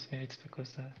theta, of course. Yeah, it's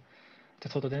because the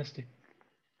total density.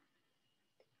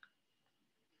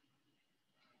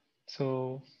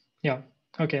 So yeah,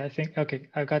 okay. I think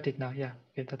I got it now. Yeah,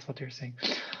 okay, that's what you're saying.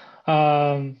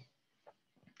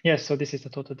 Yes, so this is the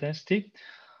total density,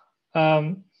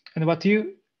 and what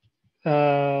you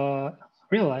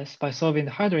realize by solving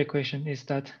the Hydro equation is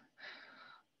that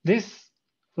this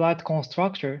light cone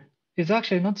structure is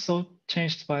actually not so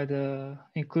changed by the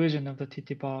inclusion of the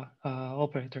TTbar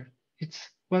operator. It's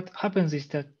what happens is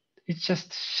that it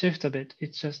just shifts a bit.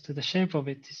 It's just the shape of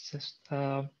it is just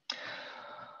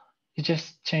it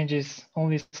just changes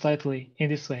only slightly in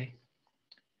this way.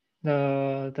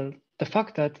 The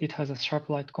fact that it has a sharp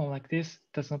light cone like this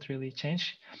does not really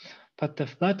change, but the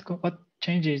light cone, what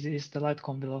changes is the light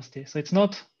cone velocity. So it's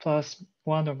not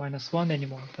 +1 or -1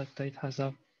 anymore, but it has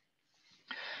a.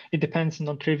 It depends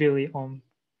non-trivially on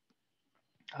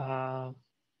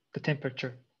the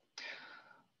temperature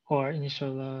or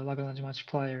initial Lagrange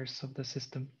multipliers of the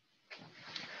system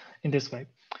in this way.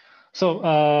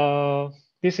 So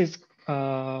this is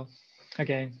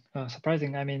again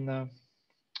surprising. I mean,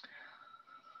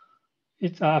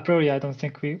 it's a priori, I don't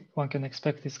think one can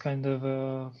expect this kind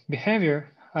of behavior.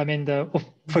 I mean,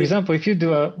 for example, if you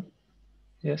do a,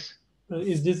 yes.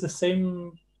 Is this the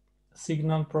same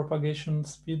signal propagation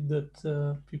speed that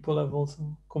people have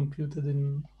also computed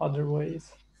in other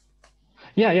ways?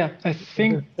 Yeah, I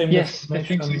think, yes, I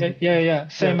think so. Yeah,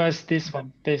 same as this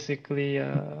one, basically,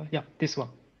 yeah, this one.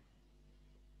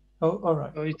 Oh, all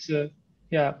right. So it's,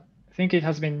 yeah, I think it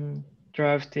has been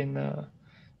derived in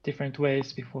different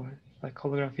ways before, like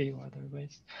holography or other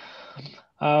ways.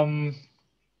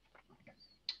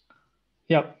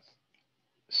 Yeah,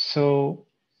 so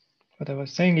what I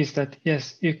was saying is that,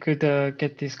 yes, you could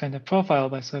get this kind of profile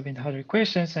by solving the Hydro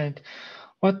equations. And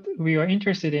what we are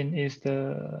interested in is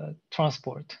the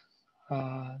transport,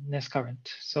 Ness current.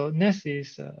 So Ness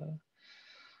is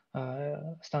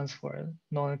stands for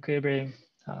non-equilibrium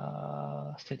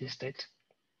steady state.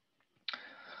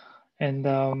 And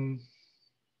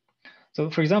so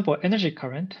for example, energy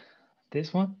current,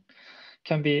 this one,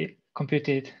 can be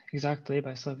computed exactly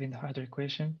by solving the Hyder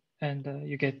equation, and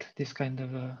you get this kind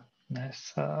of a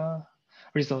nice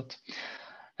result.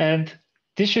 And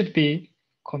this should be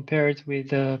compared with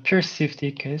the pure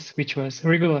CFT case, which was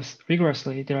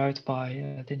rigorously derived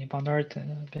by Denis Barnard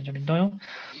and Benjamin Doyon,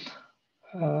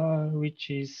 which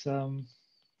is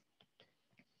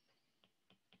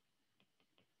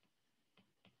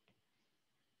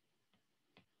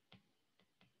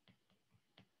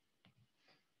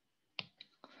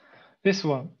this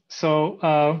one.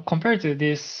 So compared to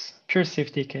this pure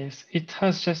CFT case, it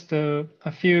has just a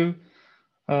few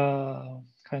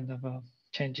kind of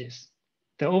changes.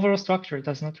 The overall structure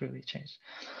does not really change.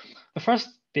 The first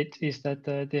bit is that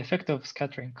the effect of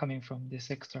scattering coming from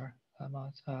this extra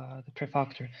amount, the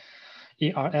prefactor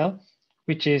ERL,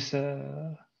 which is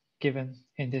given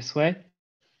in this way.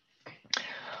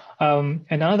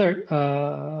 Another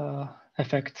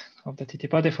effect of the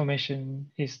TTbar deformation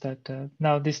is that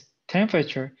now this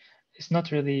temperature is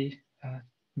not really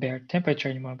bare temperature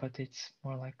anymore, but it's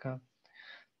more like a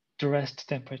rest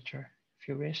temperature, if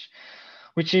you wish,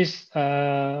 which is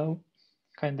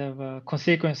kind of a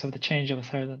consequence of the change of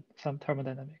some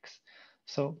thermodynamics.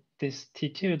 So this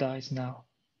T2 is now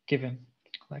given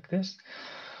like this.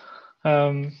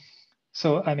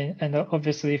 So I mean, and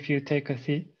obviously if you take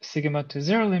a sigma to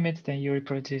 0 limit, then you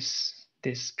reproduce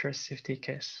this pure CFT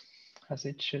case as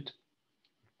it should.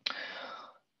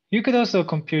 You could also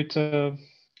compute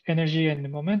energy and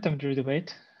momentum Drude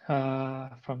weight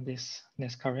from this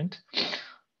Ness current.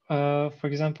 For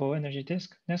example, energy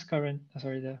disk Ness current,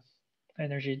 the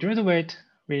energy Drude weight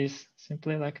reads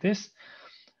simply like this,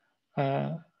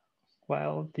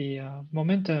 while the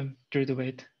momentum Drude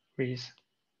weight reads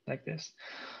like this.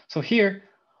 So here,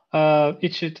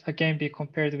 it should again be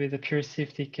compared with the pure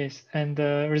CFT case, and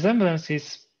the resemblance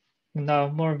is now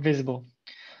more visible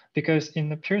because in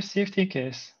the pure CFT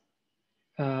case,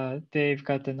 they've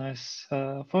got a nice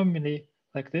formulae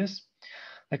like this,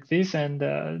 and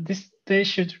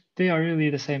they are really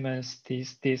the same as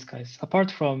these guys,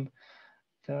 apart from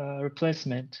the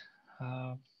replacement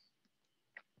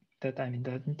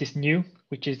this nu,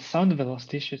 which is sound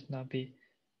velocity, should not be,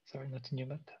 sorry, not nu,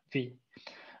 but v.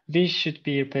 V should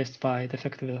be replaced by the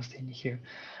effective velocity in here,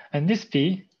 and this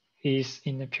v is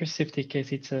in the pure CFT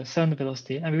case, it's a sound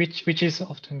velocity, and which is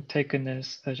often taken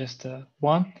as just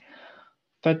 1.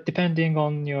 But depending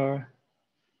on your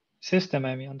system,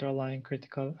 underlying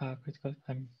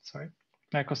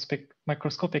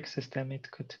microscopic system,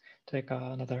 it could take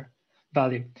another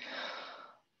value.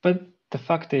 But the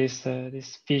fact is,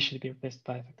 this v should be replaced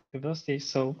by effective velocity,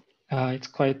 so it's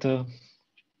quite kind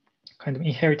of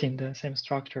inheriting the same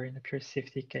structure in the pure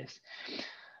CFT case.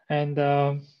 And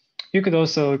you could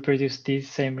also reproduce these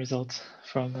same results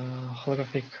from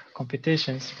holographic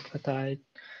computations, but I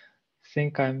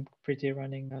think I'm pretty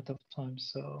running out of time,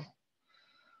 so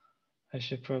I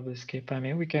should probably skip.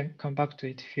 We can come back to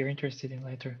it if you're interested in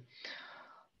later.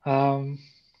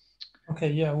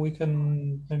 Okay, yeah, we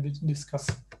can maybe discuss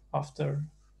after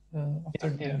the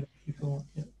people.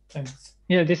 Yeah, thanks.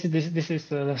 Yeah, this is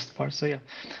the last part. So yeah,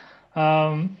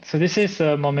 so this is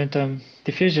momentum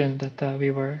diffusion that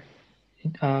we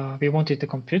wanted to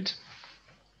compute.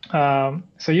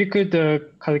 So you could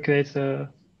calculate the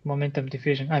momentum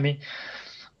diffusion.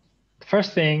 The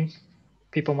first thing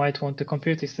people might want to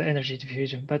compute is the energy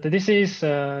diffusion, but this is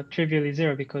trivially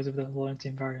 0 because of the Lorentz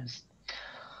invariance.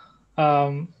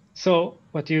 So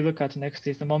what you look at next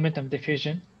is the momentum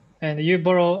diffusion, and you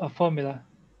borrow a formula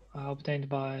obtained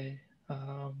by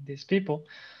these people,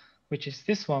 which is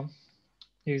this one,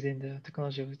 using the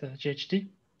technology of the GHD.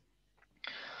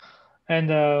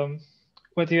 And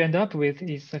what you end up with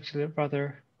is actually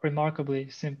rather remarkably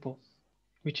simple,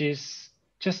 which is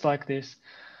just like this.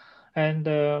 And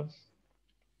the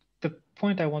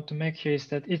point I want to make here is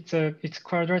that it's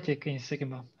quadratic in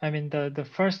sigma. The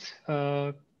first.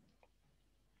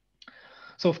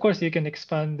 So of course you can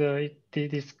expand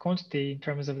this quantity in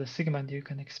terms of the sigma, and you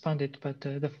can expand it, but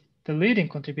the leading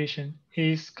contribution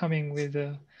is coming with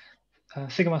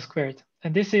sigma squared,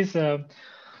 and this is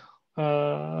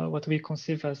what we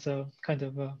conceive as a kind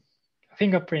of a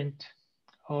fingerprint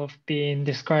of being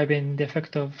describing the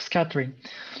effect of scattering.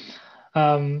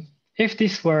 If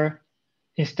this were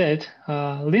instead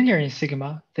linear in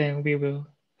sigma, then we will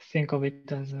think of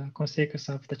it as a consequence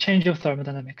of the change of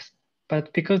thermodynamics.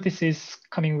 But because this is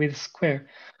coming with square,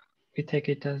 we take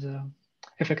it as an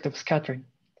effect of scattering.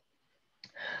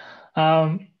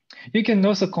 You can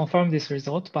also confirm this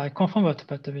result by conformal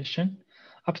perturbation.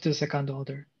 up to the second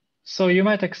order. So you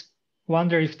might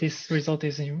wonder if this result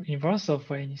is universal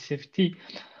for any CFT.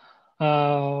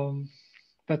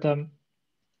 But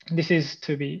this is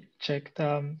to be checked.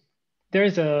 There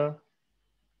is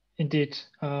indeed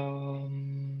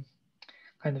kind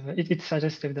of it's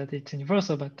suggestive that it's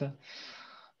universal, but it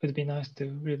would be nice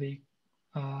to really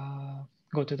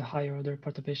go to the higher order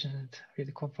perturbation and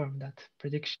really confirm that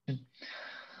prediction.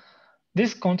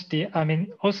 This quantity, I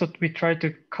mean, also we try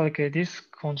to calculate this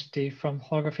quantity from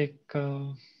holography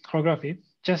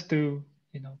just to,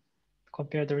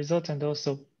 compare the results and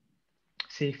also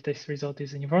see if this result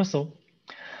is universal.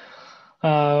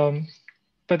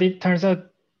 But it turns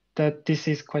out that this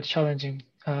is quite challenging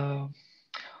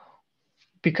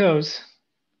because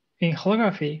in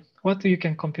holography, what you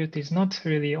can compute is not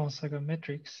really Onsager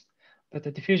matrix, but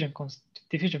the diffusion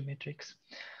matrix.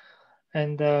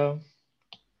 And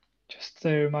just to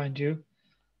remind you,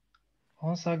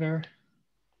 Onsager.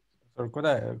 So could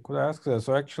I ask that?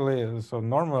 So actually,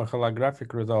 normal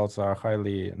holographic results are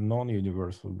highly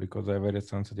non-universal because they're very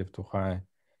sensitive to high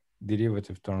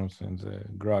derivative terms in the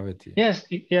gravity. Yes,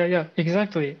 yeah,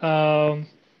 exactly.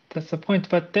 That's the point.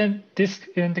 But then this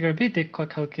integrability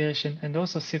calculation and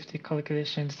also CFT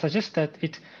calculation suggest that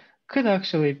it could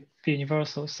actually be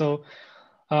universal. So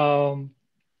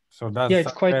so that's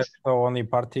it's quite. So only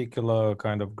particular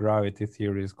kind of gravity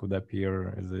theories could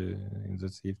appear in the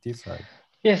CFT side.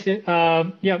 Yes. In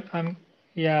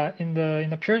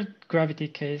the pure gravity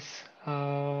case,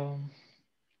 and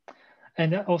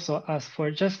also as far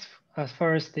as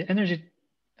the energy,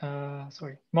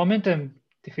 momentum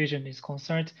diffusion is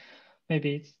concerned,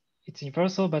 maybe it's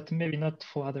universal, but maybe not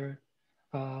for other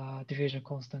diffusion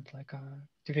constant, like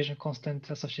diffusion constant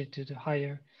associated to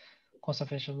higher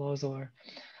conservation laws. Or,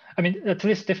 I mean, at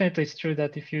least definitely it's true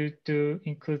that if you do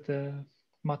include the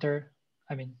matter,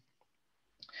 I mean,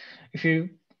 if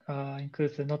you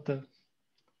include not the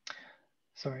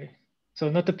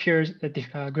pure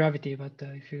gravity, but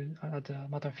if you add the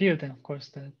matter field, then of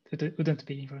course it wouldn't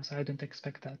be universal. I don't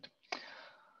expect that.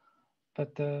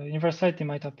 But universality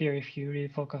might appear if you really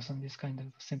focus on this kind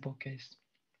of simple case.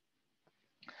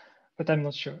 But I'm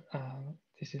not sure.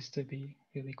 This is to be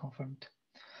really confirmed.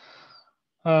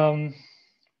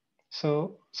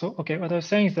 So okay, what I was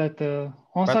saying is that the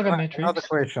Onsager matrix. Another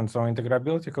question. So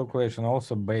integrability calculation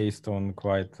also based on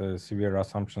quite severe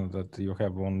assumptions that you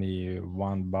have only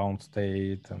one bound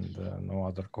state and no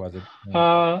other quasi.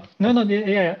 No,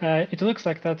 it looks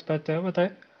like that. But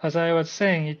as I was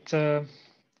saying,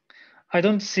 I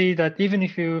don't see that even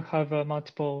if you have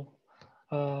multiple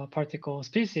particle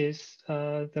species,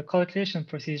 the calculation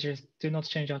procedures do not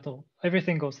change at all.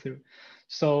 Everything goes through.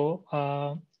 So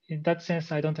in that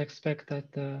sense, I don't expect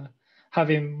that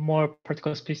having more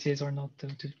particle species or not to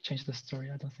change the story.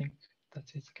 I don't think that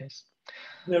is the case.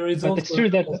 There is but also, it's true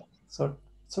that. Sorry.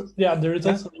 So yeah, there is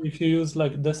also, if you use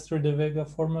like Destre de Vega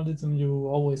formalism, you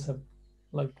always have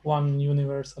like one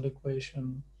universal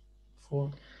equation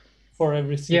for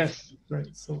every CFT, yes, right?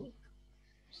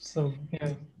 So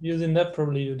yeah, using that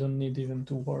probably you don't need even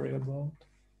to worry about.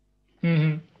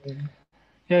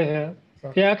 Yeah.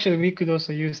 Actually, we could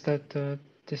also use that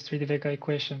Destre de Vega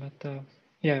equation, but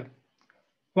yeah,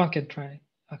 one can try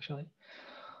actually.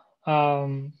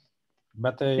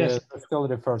 But yes. It still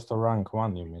refers to rank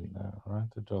one, you mean, right?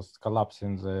 It just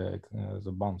collapsing the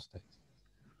bound state.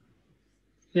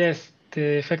 Yes,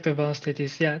 the effective bound state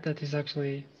is, that is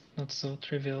actually not so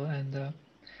trivial. And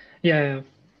yeah,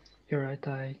 you're right.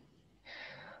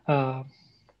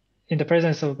 In the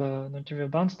presence of non-trivial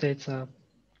bound states,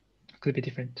 could be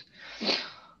different.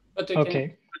 But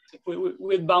okay.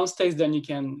 With bound states, then you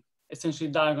can essentially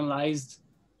diagonalize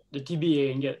the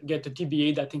TBA and get the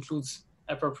TBA that includes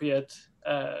appropriate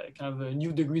kind of a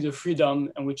new degrees of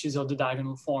freedom, and which is of the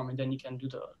diagonal form, and then you can do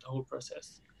the whole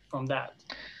process from that.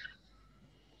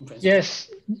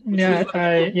 Yes. Yeah.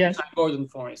 Gordon,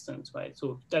 for instance, right?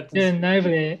 So that.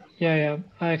 Naively,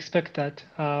 I expect that.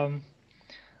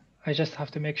 I just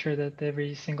have to make sure that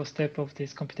every single step of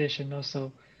this computation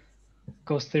also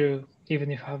goes through,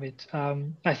 even if you have it.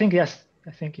 I think yes.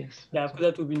 Yeah, but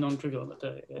that would be non-trivial, but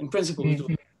in principle, we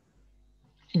do.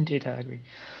 Indeed, I agree.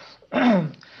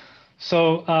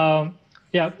 So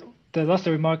the last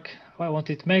remark I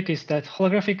wanted to make is that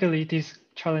holographically it is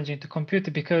challenging to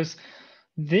compute because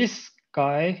this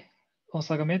guy,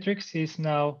 Onsager matrix, is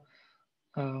now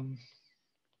the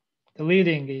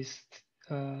leading is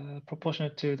proportional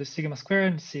to the sigma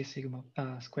squared and C sigma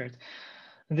squared.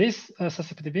 This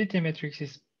susceptibility matrix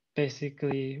is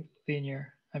basically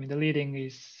linear. I mean, the leading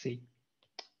is C,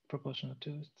 proportional to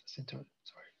the center.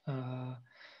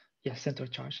 Center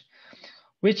charge,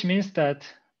 which means that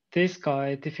this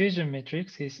guy diffusion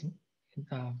matrix is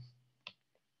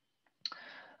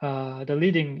the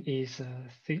leading is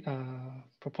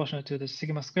proportional to the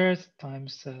sigma squared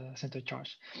times center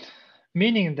charge,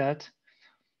 meaning that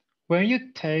when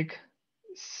you take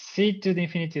c to the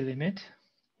infinity limit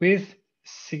with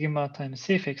sigma times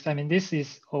c fixed, I mean, this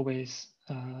is always,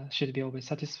 should be always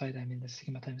satisfied. I mean, the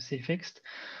sigma times c fixed,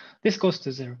 this goes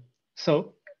to 0.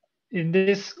 So in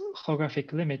this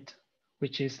holographic limit,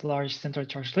 which is large central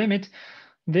charge limit,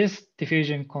 this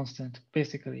diffusion constant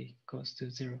basically goes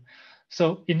to 0.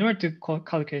 So in order to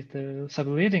calculate the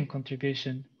subleading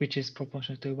contribution, which is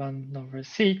proportional to 1 over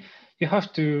c, you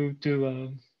have to do a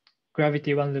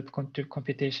gravity one loop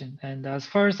computation. And as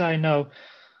far as I know,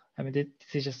 I mean, this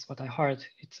is just what I heard,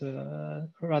 it's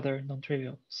rather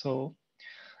non-trivial. So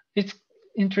it's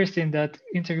interesting that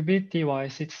integrability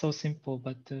wise, it's so simple,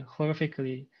 but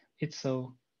holographically, it's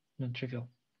so non-trivial.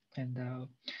 And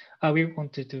we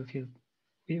wanted to fill,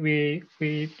 we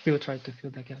will try to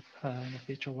fill the gap in the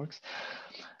future works.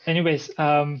 Anyways,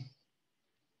 and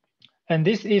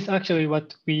this is actually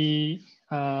what we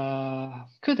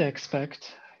could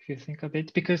expect if you think of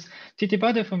it, because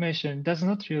TTbar-deformation does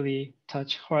not really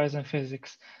touch horizon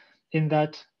physics in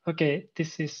that, okay,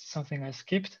 this is something I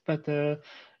skipped, but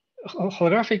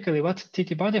holographically, what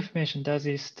TTbar-deformation does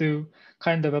is to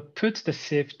kind of put the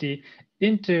CFT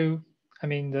into, I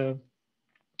mean,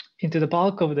 into the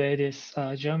bulk of the ADS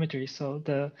geometry. So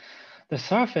the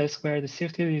surface where the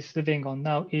CFT is living on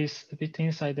now is a bit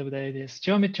inside of the ADS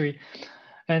geometry,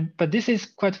 but this is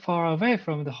quite far away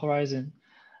from the horizon,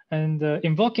 and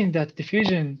invoking that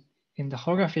diffusion in the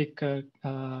holographic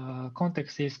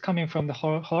context is coming from the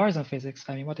horizon physics.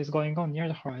 I mean, what is going on near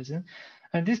the horizon.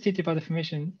 And this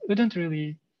TTbar-deformation wouldn't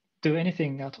really do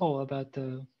anything at all about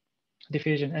the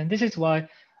diffusion. And this is why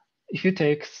if you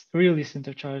take really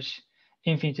center charge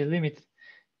infinity limit,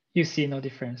 you see no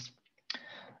difference.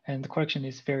 And the correction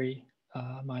is very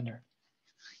minor.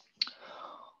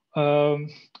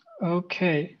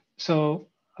 Okay, so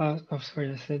I'm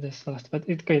sorry I said this last, but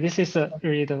okay, this is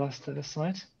really the last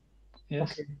slide.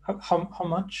 Yes. Okay. How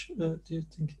much do you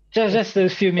think? Just a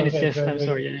few minutes. Okay, yes, I'm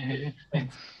sorry.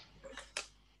 Thanks.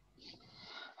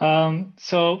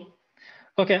 So,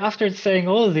 okay, after saying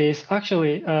all this,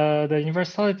 actually, the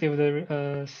universality of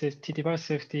the TTbar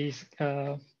CFT is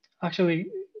actually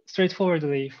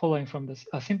straightforwardly following from this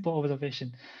a simple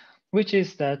observation, which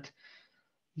is that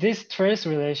this trace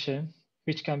relation,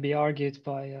 which can be argued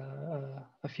by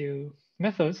a few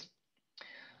methods,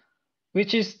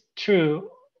 which is true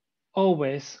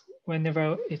always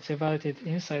whenever it's evaluated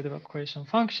inside of equation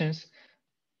functions,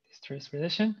 this trace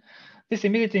relation, this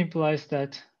immediately implies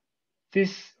that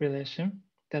this relation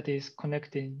that is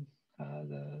connecting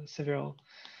the several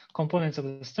components of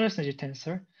the stress energy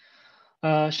tensor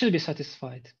should be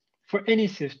satisfied for any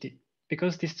CFT,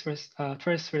 because this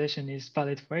trace relation is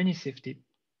valid for any CFT.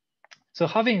 So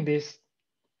having this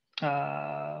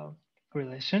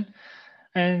relation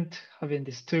and having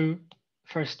these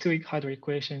first two hydro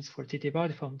equations for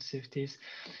TTbar-deformed CFTs,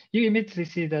 you immediately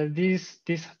see that these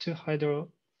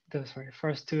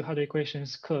first two hydro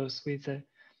equations close with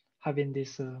having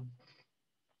this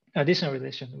additional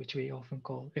relation, which we often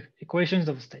call equations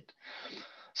of state.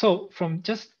 So from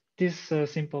just this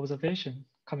simple observation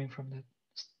coming from the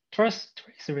trace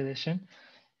relation,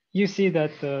 you see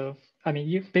that, I mean,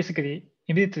 you basically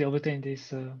immediately obtain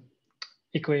these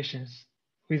equations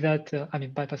without, I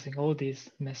mean, bypassing all these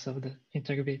mess of the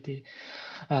integrability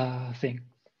thing.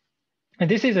 And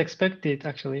this is expected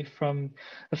actually from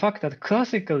the fact that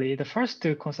classically the first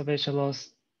two conservation laws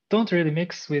don't really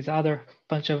mix with other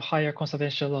bunch of higher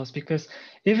conservation laws, because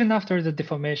even after the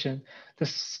deformation, the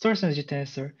stress energy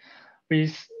tensor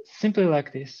is simply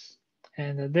like this,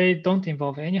 and they don't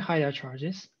involve any higher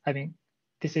charges. I mean,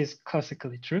 this is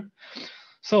classically true.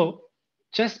 So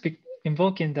just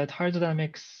invoking that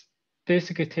hydrodynamics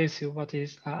basically tells you what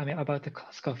is, I mean, about the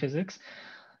classical physics.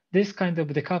 This kind of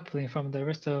decoupling from the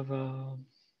rest of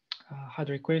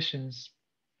hydro equations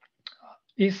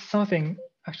is something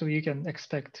actually you can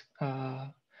expect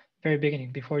very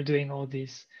beginning before doing all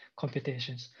these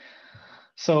computations.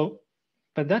 So,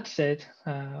 but that said,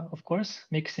 of course,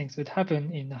 mixed things would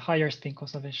happen in higher spin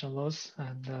conservation laws,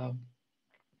 and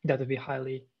that would be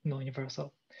highly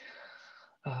non-universal.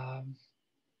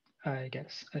 I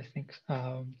guess, I think.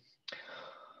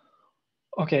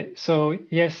 Okay, so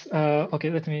yes, okay,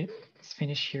 let me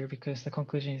finish here because the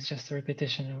conclusion is just a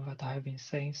repetition of what I have been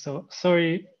saying. So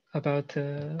sorry about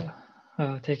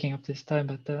taking up this time,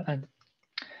 but and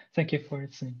thank you for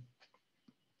listening.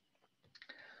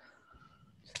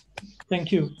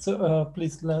 Thank you. So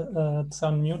please let's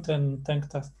unmute and thank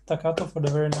Takato for the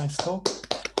very nice talk.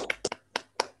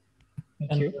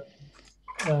 Thank you.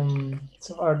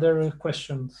 So are there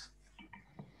questions?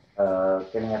 Can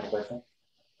I have a question?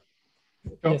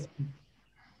 Yes.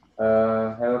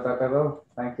 Hello, Takato.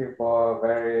 Thank you for a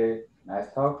very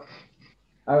nice talk.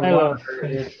 I Hello. wonder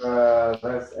if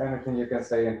there's anything you can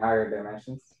say in higher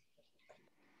dimensions.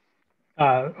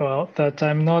 Well, that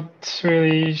I'm not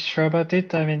really sure about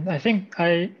it. I mean, I think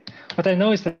what I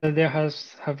know is that there have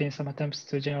been some attempts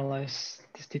to generalize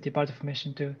this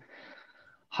TTbar-deformation to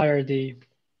higher D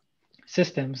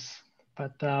systems,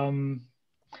 but I'm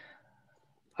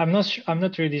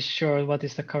not really sure what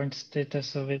is the current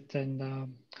status of it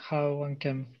and how one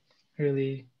can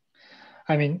really,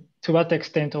 I mean, to what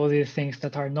extent all these things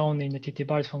that are known in the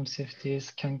TTbar-deformed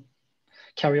CFTs can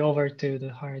carry over to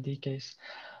the higher D case.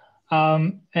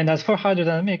 And as for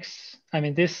hydrodynamics, I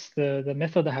mean, the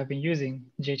method I have been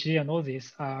using, GHD and all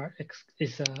these are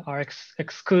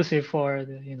exclusive for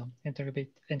the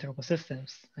integrable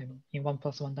systems. I mean, in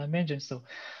 1+1 dimension, so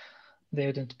they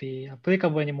wouldn't be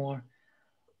applicable anymore.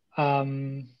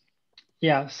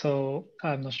 Yeah, so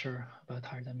I'm not sure about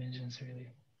higher dimensions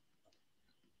really.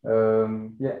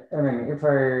 Yeah, I mean, if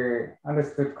I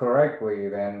understood correctly,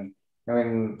 then I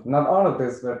mean, not all of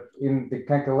this, but in the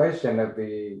calculation of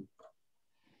the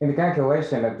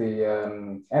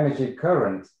energy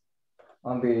current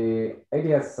on the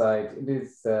ADS side, it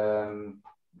is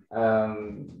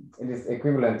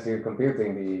equivalent to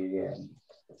computing the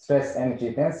stress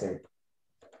energy density.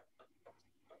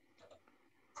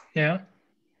 Yeah.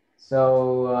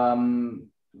 So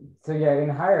so yeah, in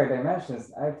higher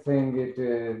dimensions, I think it.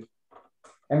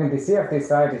 I mean, the CFT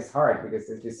side is hard because,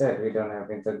 as you said, we don't have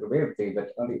integrability.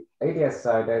 But on the ADS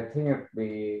side, I think it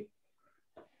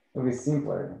would be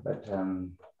simpler. But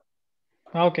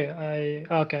okay, I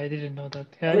didn't know that.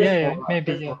 Yeah,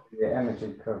 maybe yeah. The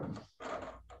energy current.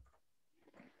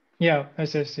 Yeah, I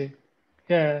see.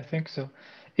 Yeah, I think so.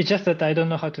 It's just that I don't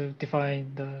know how to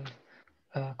define the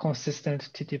consistent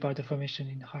TTbar deformation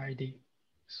in higher D.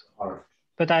 So,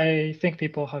 but I think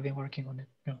people have been working on it.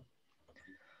 Yeah.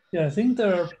 Yeah, I think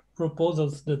there are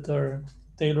proposals that are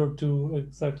tailored to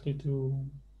exactly to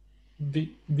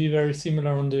be very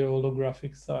similar on the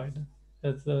holographic side,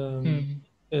 as Dean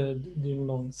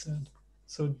Long said.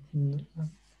 So,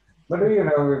 but do you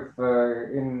know if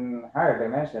in higher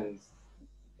dimensions,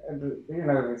 do you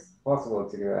know if it's possible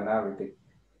to do analytic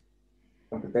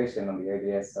computation on the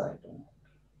ADS side?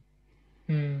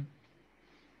 Okay.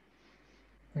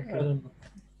 I don't know.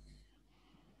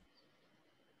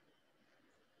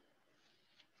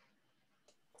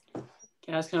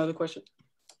 Can I ask another question?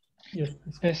 Yes.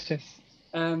 Yes.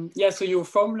 Yeah, so your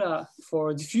formula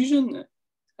for diffusion,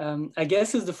 I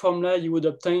guess is the formula you would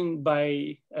obtain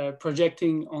by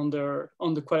projecting on the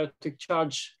quadratic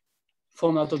charge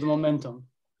formed out of the momentum.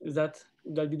 Would that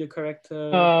be the correct?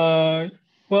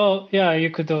 Well, yeah, you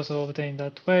could also obtain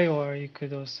that way, or you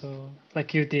could also,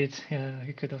 like you did,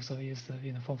 you could also use the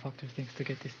form factor things to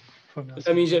get this formula.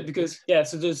 I mean, because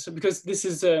because this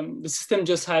is the system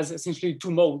just has essentially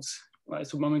two modes, right?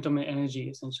 So momentum and energy,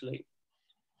 essentially.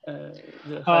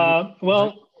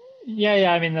 Well,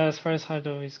 yeah. I mean, as far as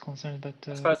hydro is concerned, but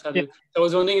as far as hydro, I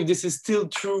was wondering if this is still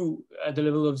true at the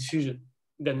level of diffusion.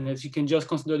 Then, if you can just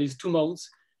consider these two modes.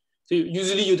 So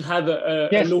usually you'd have a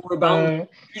lower bound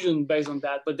diffusion based on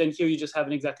that, but then here you just have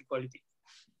an exact equality.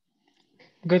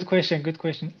 Good question.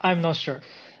 I'm not sure.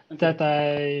 Okay. That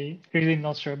I really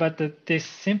not sure, but this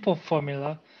simple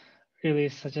formula really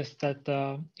suggests that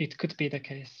it could be the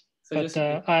case. So but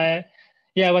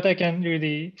what I can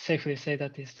really safely say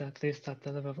that is that at least at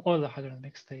the level of all the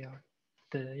hydrodynamics, they are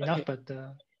enough, but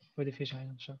with diffusion, I'm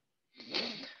not sure.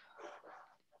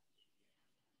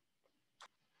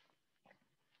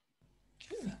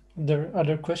 Are there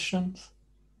other questions?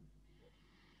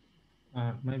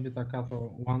 Maybe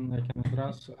Takato, one I can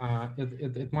address.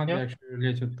 It might be actually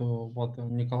related to what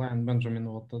Nikolai and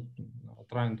Benjamin were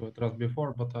trying to address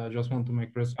before, but I just want to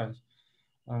make precise.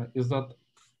 Is that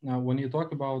when you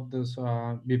talk about this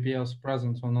BPS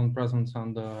presence or non-presence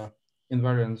and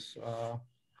invariance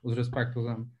with respect to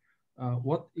them,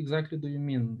 what exactly do you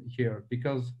mean here?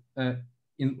 Because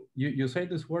you say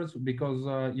these words because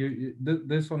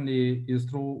this only is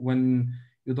true when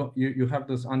you have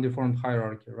this undeformed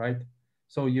hierarchy, right?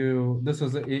 So this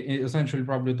is essentially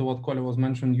probably to what Colin was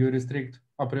mentioned. You restrict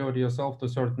a priori yourself to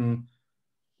certain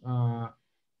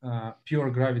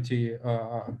pure gravity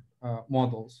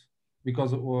models,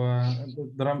 because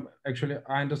there are actually,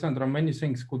 I understand there are many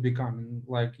things could be coming,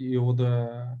 like you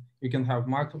can have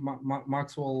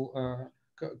Maxwell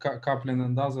coupling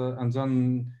and other, and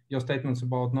then your statements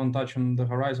about non-touching the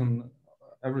horizon,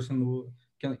 everything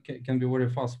can be very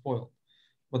fast spoiled.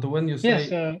 But when you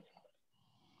say,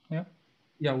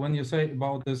 when you say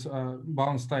about this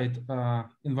bound state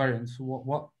invariance,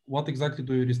 what exactly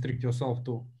do you restrict yourself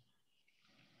to?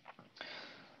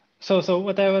 So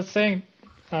what I was saying,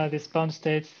 this bound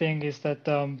state thing is that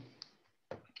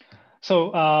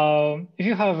if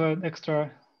you have an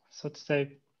extra, so to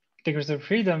say, degrees of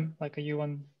freedom, like a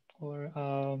U1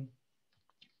 or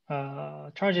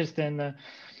charges, then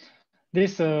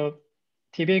this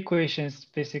TB equations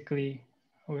basically,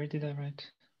 where did I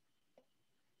write?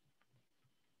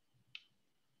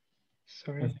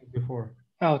 Sorry. I think before.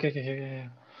 Oh, okay.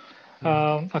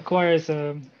 Acquires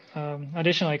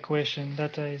additional equation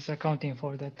that is accounting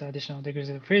for that additional degrees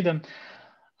of freedom,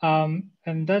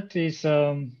 and that is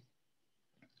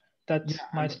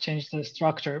might change the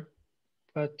structure,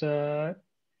 but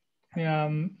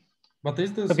but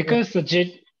is this because the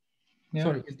J? Yeah.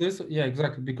 Sorry, is this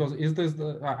exactly, because is this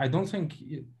I don't think.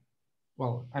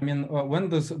 Well, I mean, when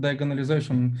this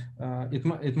diagonalization,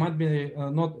 it might be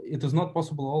not. It is not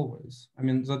possible always. I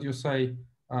mean, that you say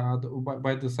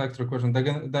by this extra question,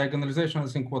 diagonalization. I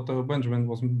think what Benjamin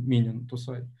was meaning to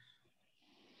say.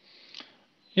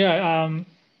 Yeah.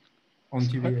 On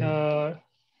TVA.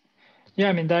 Yeah,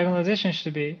 I mean, diagonalization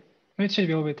should be. It should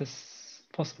be always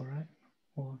possible, right?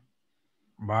 Or...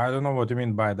 But I don't know what you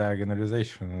mean by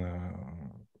diagonalization.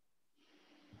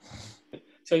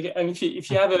 So I mean,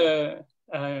 if you have a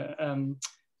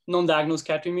non-diagonal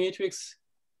scattering matrix,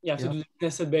 you have to do the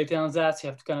nested beta on that. So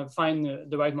you have to kind of find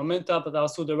the right momentum, but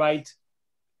also the right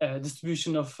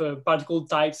distribution of particle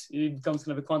types. It becomes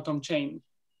kind of a quantum chain,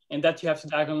 and that you have to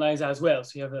diagonalize as well.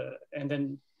 So you have and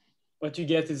then what you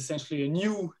get is essentially a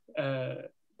new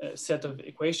set of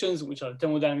equations, which are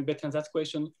thermodynamic beta transat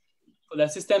equation for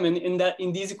that system. And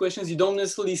in these equations, you don't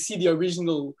necessarily see the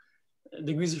original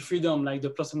degrees of freedom, like the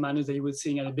plus and minus that you were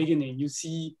seeing at the beginning. You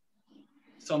see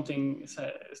something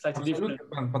slightly different.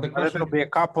 But it will be a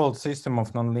coupled system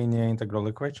of nonlinear integral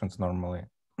equations normally.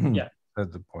 Yeah.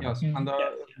 That's the point. Yes, and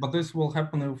but this will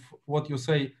happen if what you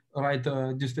say, right,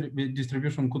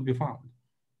 distribution could be found.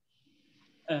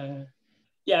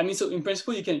 Yeah, I mean, so in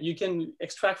principle, you can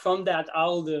extract from that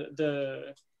all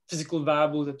the physical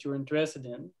variables that you're interested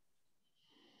in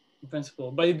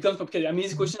principle, but it becomes complicated. I mean,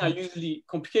 these equations are usually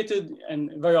complicated,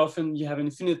 and very often you have an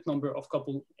infinite number of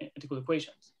coupled integral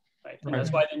equations, right? And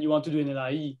that's why then you want to do an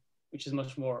LIE, which is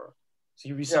much more, so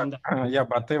you resum that. Yeah,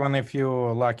 but even if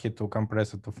you're lucky to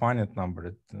compress it to finite number,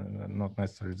 it not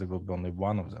necessarily there will be only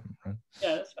one of them, right?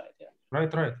 Yeah, that's right, yeah.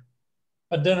 Right.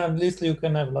 But then at least you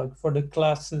can have, like, for the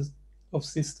classes of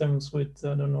systems with,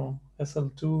 I don't know,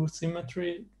 SL2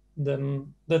 symmetry,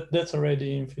 then that's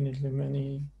already infinitely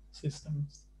many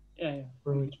systems. Yeah.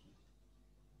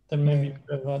 Then maybe you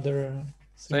have other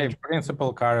say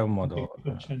principal Carrel model.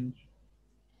 Change.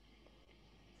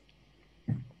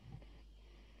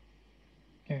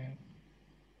 Yeah.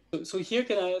 So here,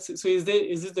 can I ask, so is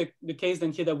this the case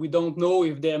then here that we don't know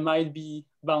if there might be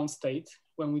bound state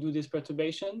when we do this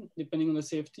perturbation, depending on the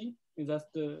CFT? Is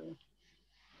that the...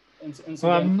 And so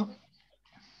well,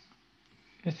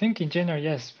 I think in general,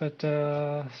 yes, but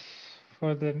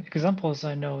for the examples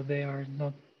I know, they are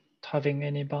not having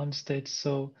any bound states.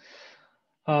 So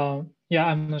yeah,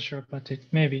 I'm not sure about it.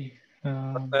 Maybe.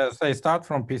 They start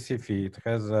from PCF. It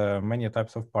has many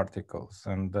types of particles,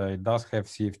 and it does have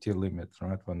CFT limits,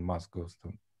 right? When mass goes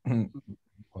to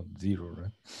what, 0,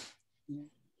 right?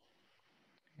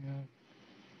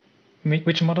 Yeah.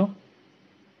 Which model?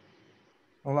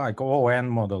 Like ON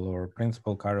model or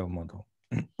principal Carrel model.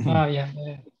 Yeah,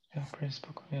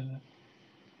 principal.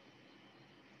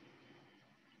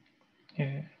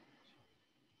 Yeah.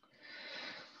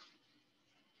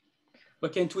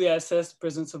 But can't we assess the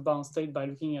presence of bound state by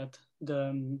looking at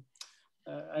the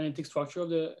analytic structure of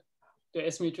the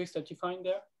S matrix that you find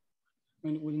there? I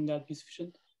mean, wouldn't that be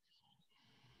sufficient?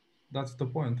 That's the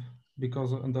point,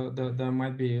 because there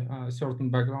might be certain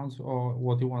backgrounds, or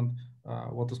what you want,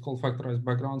 what is called factorized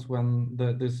backgrounds, when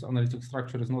this analytic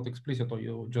structure is not explicit, or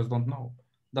you just don't know.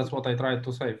 That's what I tried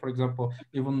to say. For example,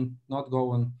 even not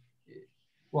going,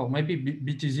 well, maybe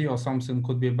BTZ or something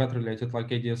could be better related, like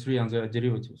ADS3 and their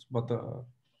derivatives, but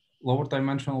lower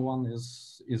dimensional one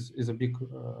is a big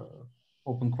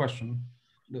open question.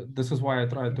 This is why I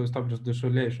tried to establish this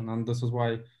relation, and this is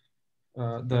why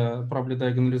the probably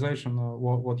diagonalization,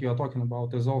 what you are talking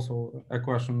about, is also a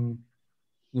question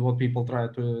in what people try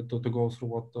to go through,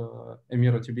 what a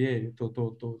mirror TBA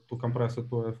to compress it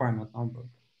to a finite number.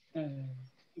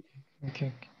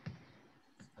 Okay.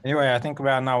 Anyway, I think we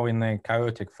are now in a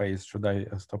chaotic phase. Should I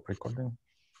stop recording?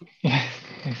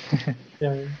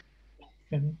 Yeah,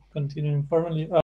 can continue informally.